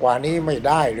มากกว่านี้ไม่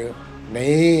ได้หรือ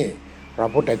นี่พระ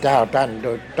พุทธเจ้าท่านโด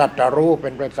ยตรัสรู้เป็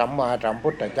นพระสัมมาสัมพุ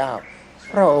ทธเจ้า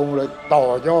พระองค์เลยต่อ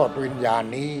ยอดวิญญาณ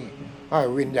นี้ให้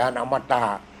วิญญาณอมตะ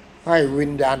ให้วิ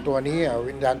ญญาณตัวนี้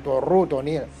วิญญาณตัวรู้ตัว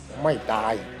นี้ไม่ตา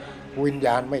ยวิญญ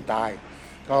าณไม่ตาย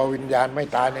ก็วิญญาณไม่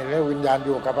ตายเนี่ยแล้ววิญญาณอ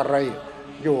ยู่กับอะไร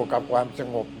อยู่กับความส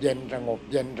งบเย็น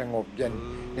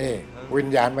นี่วิญ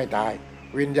ญาณไม่ตาย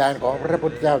วิญญาณของพระพุท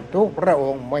ธเจ้าทุกพระอ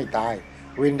งค์ไม่ตาย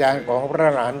วิญญาณของพระ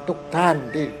อรหันต์ทุกท่าน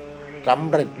ที่สำ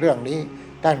เร็จเรื่องนี้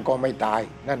ท่านก็ไม่ตาย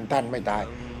นั่นท่านไม่ตาย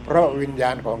เพราะวิญญา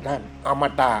ณของท่านอม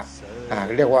ตะ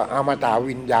เรียกว่าอมตะ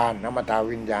วิญญาณ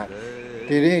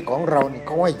ทีนี้ของเรานี่เ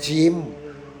ขาให้ชิม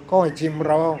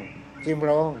ลอง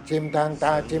ชิมทางต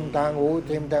าชิมทางหู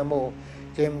ชิมทางจมูก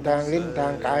ชิมทางลิ้นทา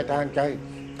งกายทางใจ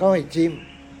ก็ให้ชิม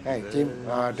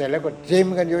แต่แล้วก็ชิม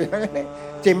กันอยู่อย่างนั้น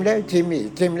ชิมแล้วชิมอีก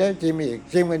ชิมแล้วชิมอีก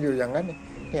ชิมกันอยู่อย่างนั้น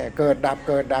เนี่ยเกิดดับตา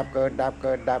เกิด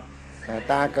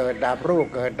ดับรูป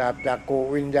เกิดดับจักขุ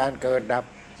วิญญาณเกิดดับ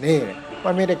นี่มั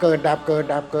นไม่ได้เกิดดับ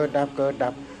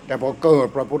แต่พอเกิด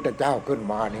พระพุทธเจ้าขึ้น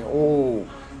มานี่โอ้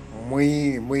มี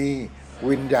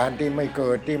วิญญาณที่ไม่เ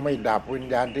กิดที่ไม่ดับวิญ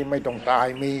ญาณที่ไม่ต้องตาย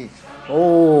มีโอ้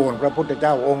พระพุทธเจ้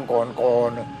าองค์ก่อน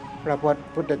พระ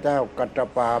พุทธเจ้ากัตต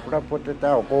ปาพระพุทธเ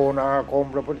จ้าโกนาคม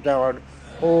พระพุทธเจ้า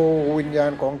โอ้วิญญา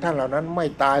ณของท่านเหล่านั้นไม่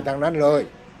ตายทางนั้นเลย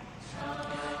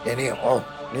อย่างนี้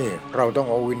นี่เราต้อง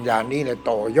เอาวิญญาณนี้เลย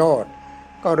ต่อยอด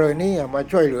ก็เลยนี่มา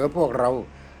ช่วยเหลือพวกเรา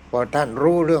พอท่าน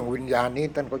รู้เรื่องวิญญาณนี้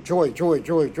ท่านก็ช่วย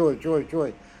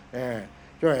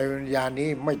ให้วิญญาณนี้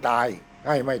ไม่ตายใ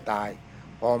ห้ไม่ตาย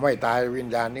พอไม่ตายวิญ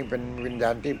ญาณนี้เป็นวิญญา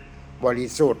ณที่บริ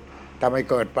สุทธิ์ทำให้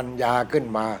เกิดปัญญาขึ้น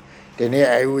มาทีนี้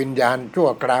ไอ้วิญญาณชั่ว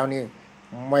คราวนี้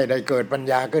ไม่ได้เกิดปัญ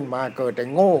ญาขึ้นมาเกิดแต่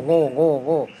โง่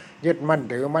ยึดมั่น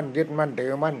ถือ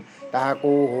มั่นตา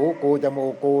กูหูกูจมู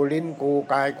กกูลิ้นกู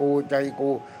กายกูใจกู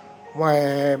ไ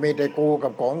ม่ได้กูกั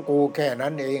บของกูแค่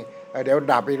นั้นเองเดี๋ยว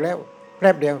ดับอีกแล้วแ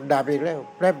ป๊บเดียวดับอีกแล้ว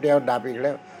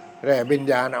แต่วิญ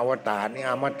ญาณอวตารนี่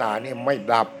อมตะนี่ไม่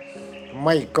ดับไ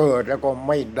ม่เกิดแล้วก็ไ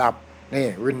ม่ดับนี่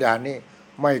วิญญาณนี้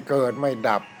ไม่เกิดไม่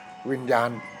ดับวิญญาณ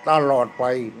ตลอดไป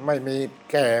ไม่มี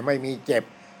แก่ไม่มีเจ็บ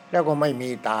แล้วก็ไม่มี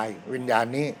ตายวิญญาณ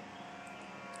นี้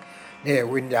นี่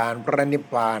วิญญาณพระนิพ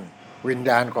พานวิญ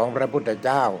ญาณของพระพุทธเ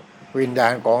จ้าวิญญา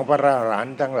ณของพระอรหัน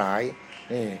ต์ทั้งหลาย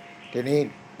นี่ทีนี้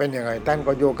เป็นยังไงท่าน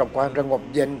ก็อยู่กับความสงบ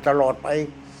เย็นตลอดไป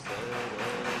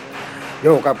อ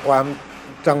ยู่กับความ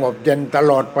สงบเย็นต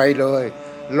ลอดไปเลย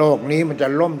โลกนี้มันจะ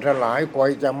ล่มสลายไฟ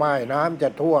จะไหม้น้ำจะ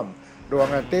ท่วมดวง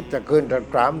อาทิตย์จะขึ้น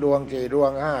3 ดวง4 ดว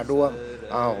ง5 ดวง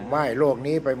ไหม้โลก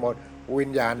นี้ไปหมดวิ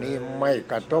ญญาณนี้ไม่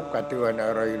กระทบกระเทือนอ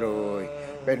ะไรเลย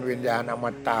เป็นวิญญาณอม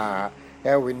ตะแ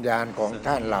ล้ววิญญาณของ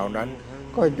ท่านเหล่านั้น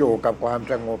ก็อยู่กับความ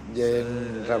สงบเย็น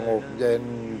สงบเย็น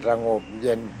สงบเ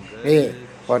ย็นนี่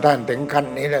พอท่านถึงขั้น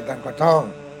นี้แล้วท่านก็ท่อง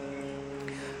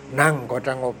นั่งก็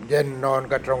สงบเย็นนอน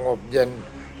ก็สงบเย็น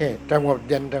นี่สงบ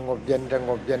เย็นสงบเย็นสง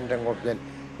บเย็นสงบเย็น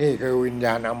นี่คือวิญญ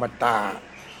าณอมตะ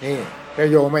นี่ถ้า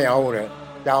โยไม่เอาเลย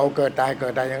จะเอาเกิดตาย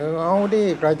อย่างนั้นเอาดิ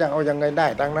ใครจะเอายังไงได้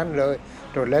ทั้งนั้นเลย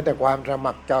สุดแล้วแต่ความส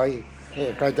มัครใจนี่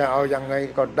ใครจะเอายังไง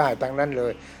ก็ได้ทั้งนั้นเล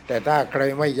ยแต่ถ้าใคร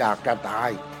ไม่อยากจะตาย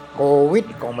โควิด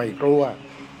ก็ไม่กลัว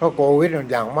เพราะโควิดมัน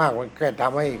อย่างมากมันแค่ท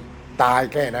ำให้ตาย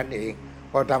แค่นั้นเอง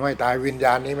พอทำให้ตายวิญญ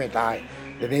าณนี้ไม่ตาย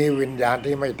ทีนี้วิญญาณ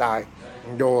ที่ไม่ตาย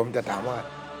โยมจะถามว่า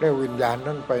แล้ววิญญาณ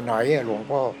นั้นไปไหนหลวง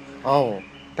พ่อ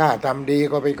ถ้าทำดี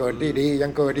ก็ไปเกิดที่ดียั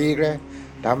งเกิดดีเลย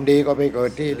ทำดีก็ไปเกิ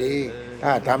ดที่ดีถ้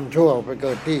าทำชั่วไปเ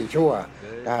กิดที่ชั่ว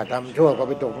ถ้าทำชั่วก็ไ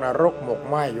ปตกนรกหมก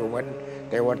ไหม้อยู่เหมือน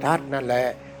เทวทัตนั่นแหละ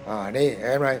นี่เ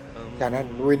ห็นไหมฉะนั้น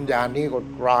วิญญาณนี้ก็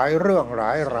หลายเรื่องหล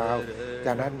ายราวฉ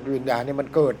ะนั้นวิญญาณนี้มัน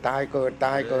เกิดตายเกิดต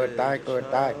ายเกิดตายเกิด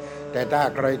ตายแต่ถ้า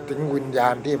ใครถึงวิญญา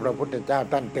ณที่พระพุทธเจ้า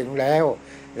ท่านถึงแล้ว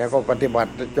ก็ปฏิบั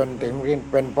ติจนถึง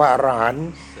เป็นพระอรหันต์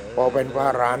พอเป็นพระ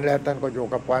อรหันต์แล้วท่านก็อยู่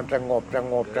กับความสงบ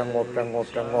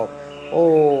โอ้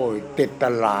ยติดต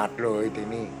ลาดเลยที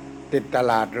นี้ติดต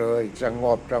ลาดเลยสง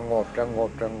บ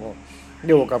อ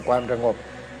ยู่กับความสงบ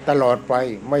ตลอดไป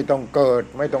ไม่ต้องเกิด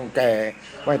ไม่ต้องแก่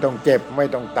ไม่ต้องเจ็บไม่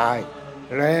ต้องตาย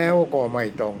แล้วก็ไม่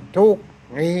ต้องทุกข์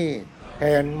นี่เ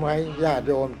ห็นไหมญาติโ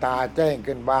ยมตาแจ้ง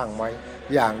ขึ้นบ้างไหม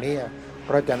อย่างนี้เพ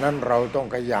ราะฉะนั้นเราต้อง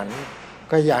ขยั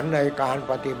นในการ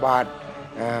ปฏิบัติ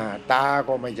ตา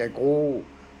ก็ไม่ใช่กู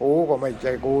หูก็ไม่ใ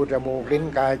ช่กูจมูกลิ้น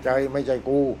กายใจไม่ใช่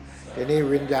กูทีนี้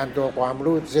วิญญาณตัวความ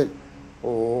รู้สึก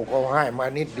ก็ให้มา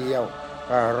นิดเดียว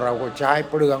เราก็ใช้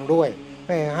เปลืองด้วยไ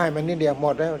ม่ให้มันนิดเดียวหม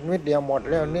ดแล้วนิดเดียวหมด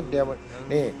แล้วนิดเดียว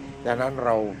นี่ดังนั้นเร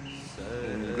า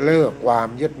เลิกความ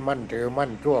ยึดมั่นถือมั่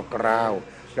นชั่วคราว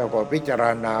แล้วก็พิจาร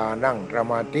ณานั่งส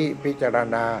มาธิพิจาร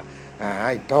ณาใ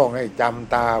ห้ท่องให้จ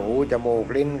ำตาหูจมูก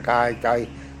ลิ้นกายใจ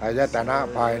อายตนะ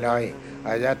ภายในอ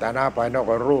ายตนะภายนอก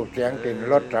ก็รูปเสียงกลิ่น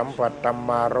รสสัมผัสธรร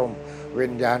มารมณ์วิ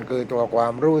ญญาณคือตัวควา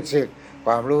มรู้สึก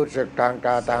ทางต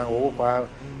าทางหู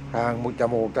ทางจ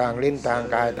มูกทางลิ้นทาง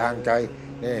กายทางใจ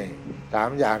นี่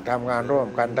3 อย่างทำงานร่วม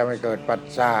กันทำให้เกิดปัส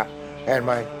สะเห็นไห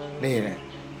มนี่นะ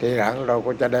ทีหลังเรา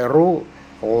ก็จะได้รู้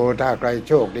ถ้าใคร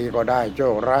โชคดีก็ได้โช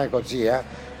คร้ายก็เสีย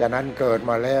ฉะนั้นเกิด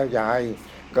มาแล้วอย่าให้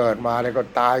เกิดมาแล้วก็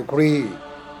ตายฟรี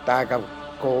ตายกับ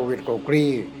โควิดก็ฟรี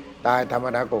ตายธรรม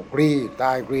ดาก็ฟรีต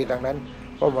ายฟรีทั้งนั้น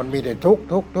เพราะมันมีแต่ทุกข์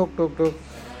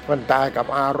มันตายกับ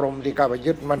อารมณ์ที่เข้าไป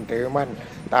ยึดมั่นถือมั่น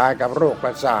ตายกับโรคป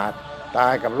ระสาทตา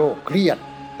ยกับโรคเครียด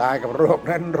ตายกับโรค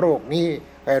นั้นโรคนี้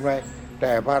เห็นไหมแ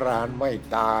ต่พระอรหันต์ไม่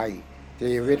ตาย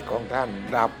ชีวิตของท่าน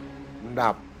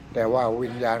ดับแต่ว่าวิ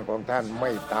ญญาณของท่านไ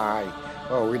ม่ตายเพ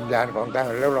ราะวิญญาณของท่าน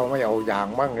แล้วเราไม่เอาอย่าง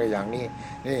มั่งเลยอย่างนี้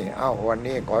นี่วัน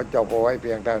นี้ขอจบเอาไว้เ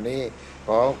พียงเท่านี้ข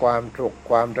อความสุข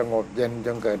ความสงบเย็นจ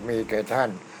งเกิดมีแก่ท่าน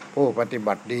ผู้ปฏิ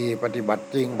บัติดีปฏิบัติ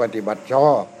จริงปฏิบัติช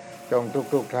อบจง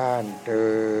ทุกท่านเถิ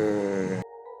ด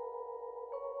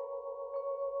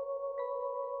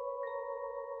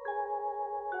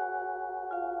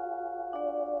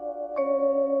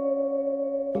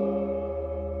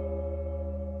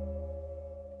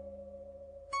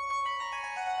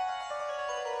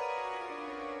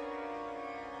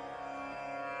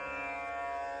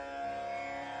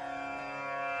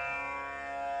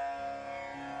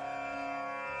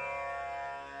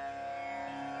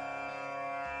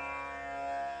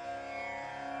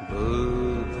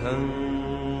बुद्धं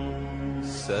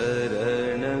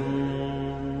शरणं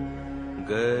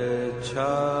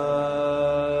गच्छामि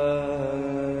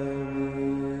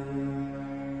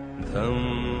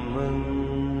धम्मं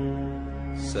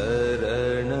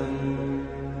शरणं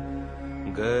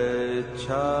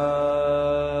गच्छामि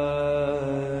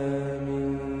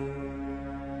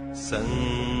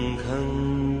संघं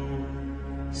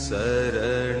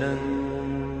शरणं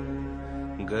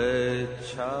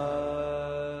गच्छामि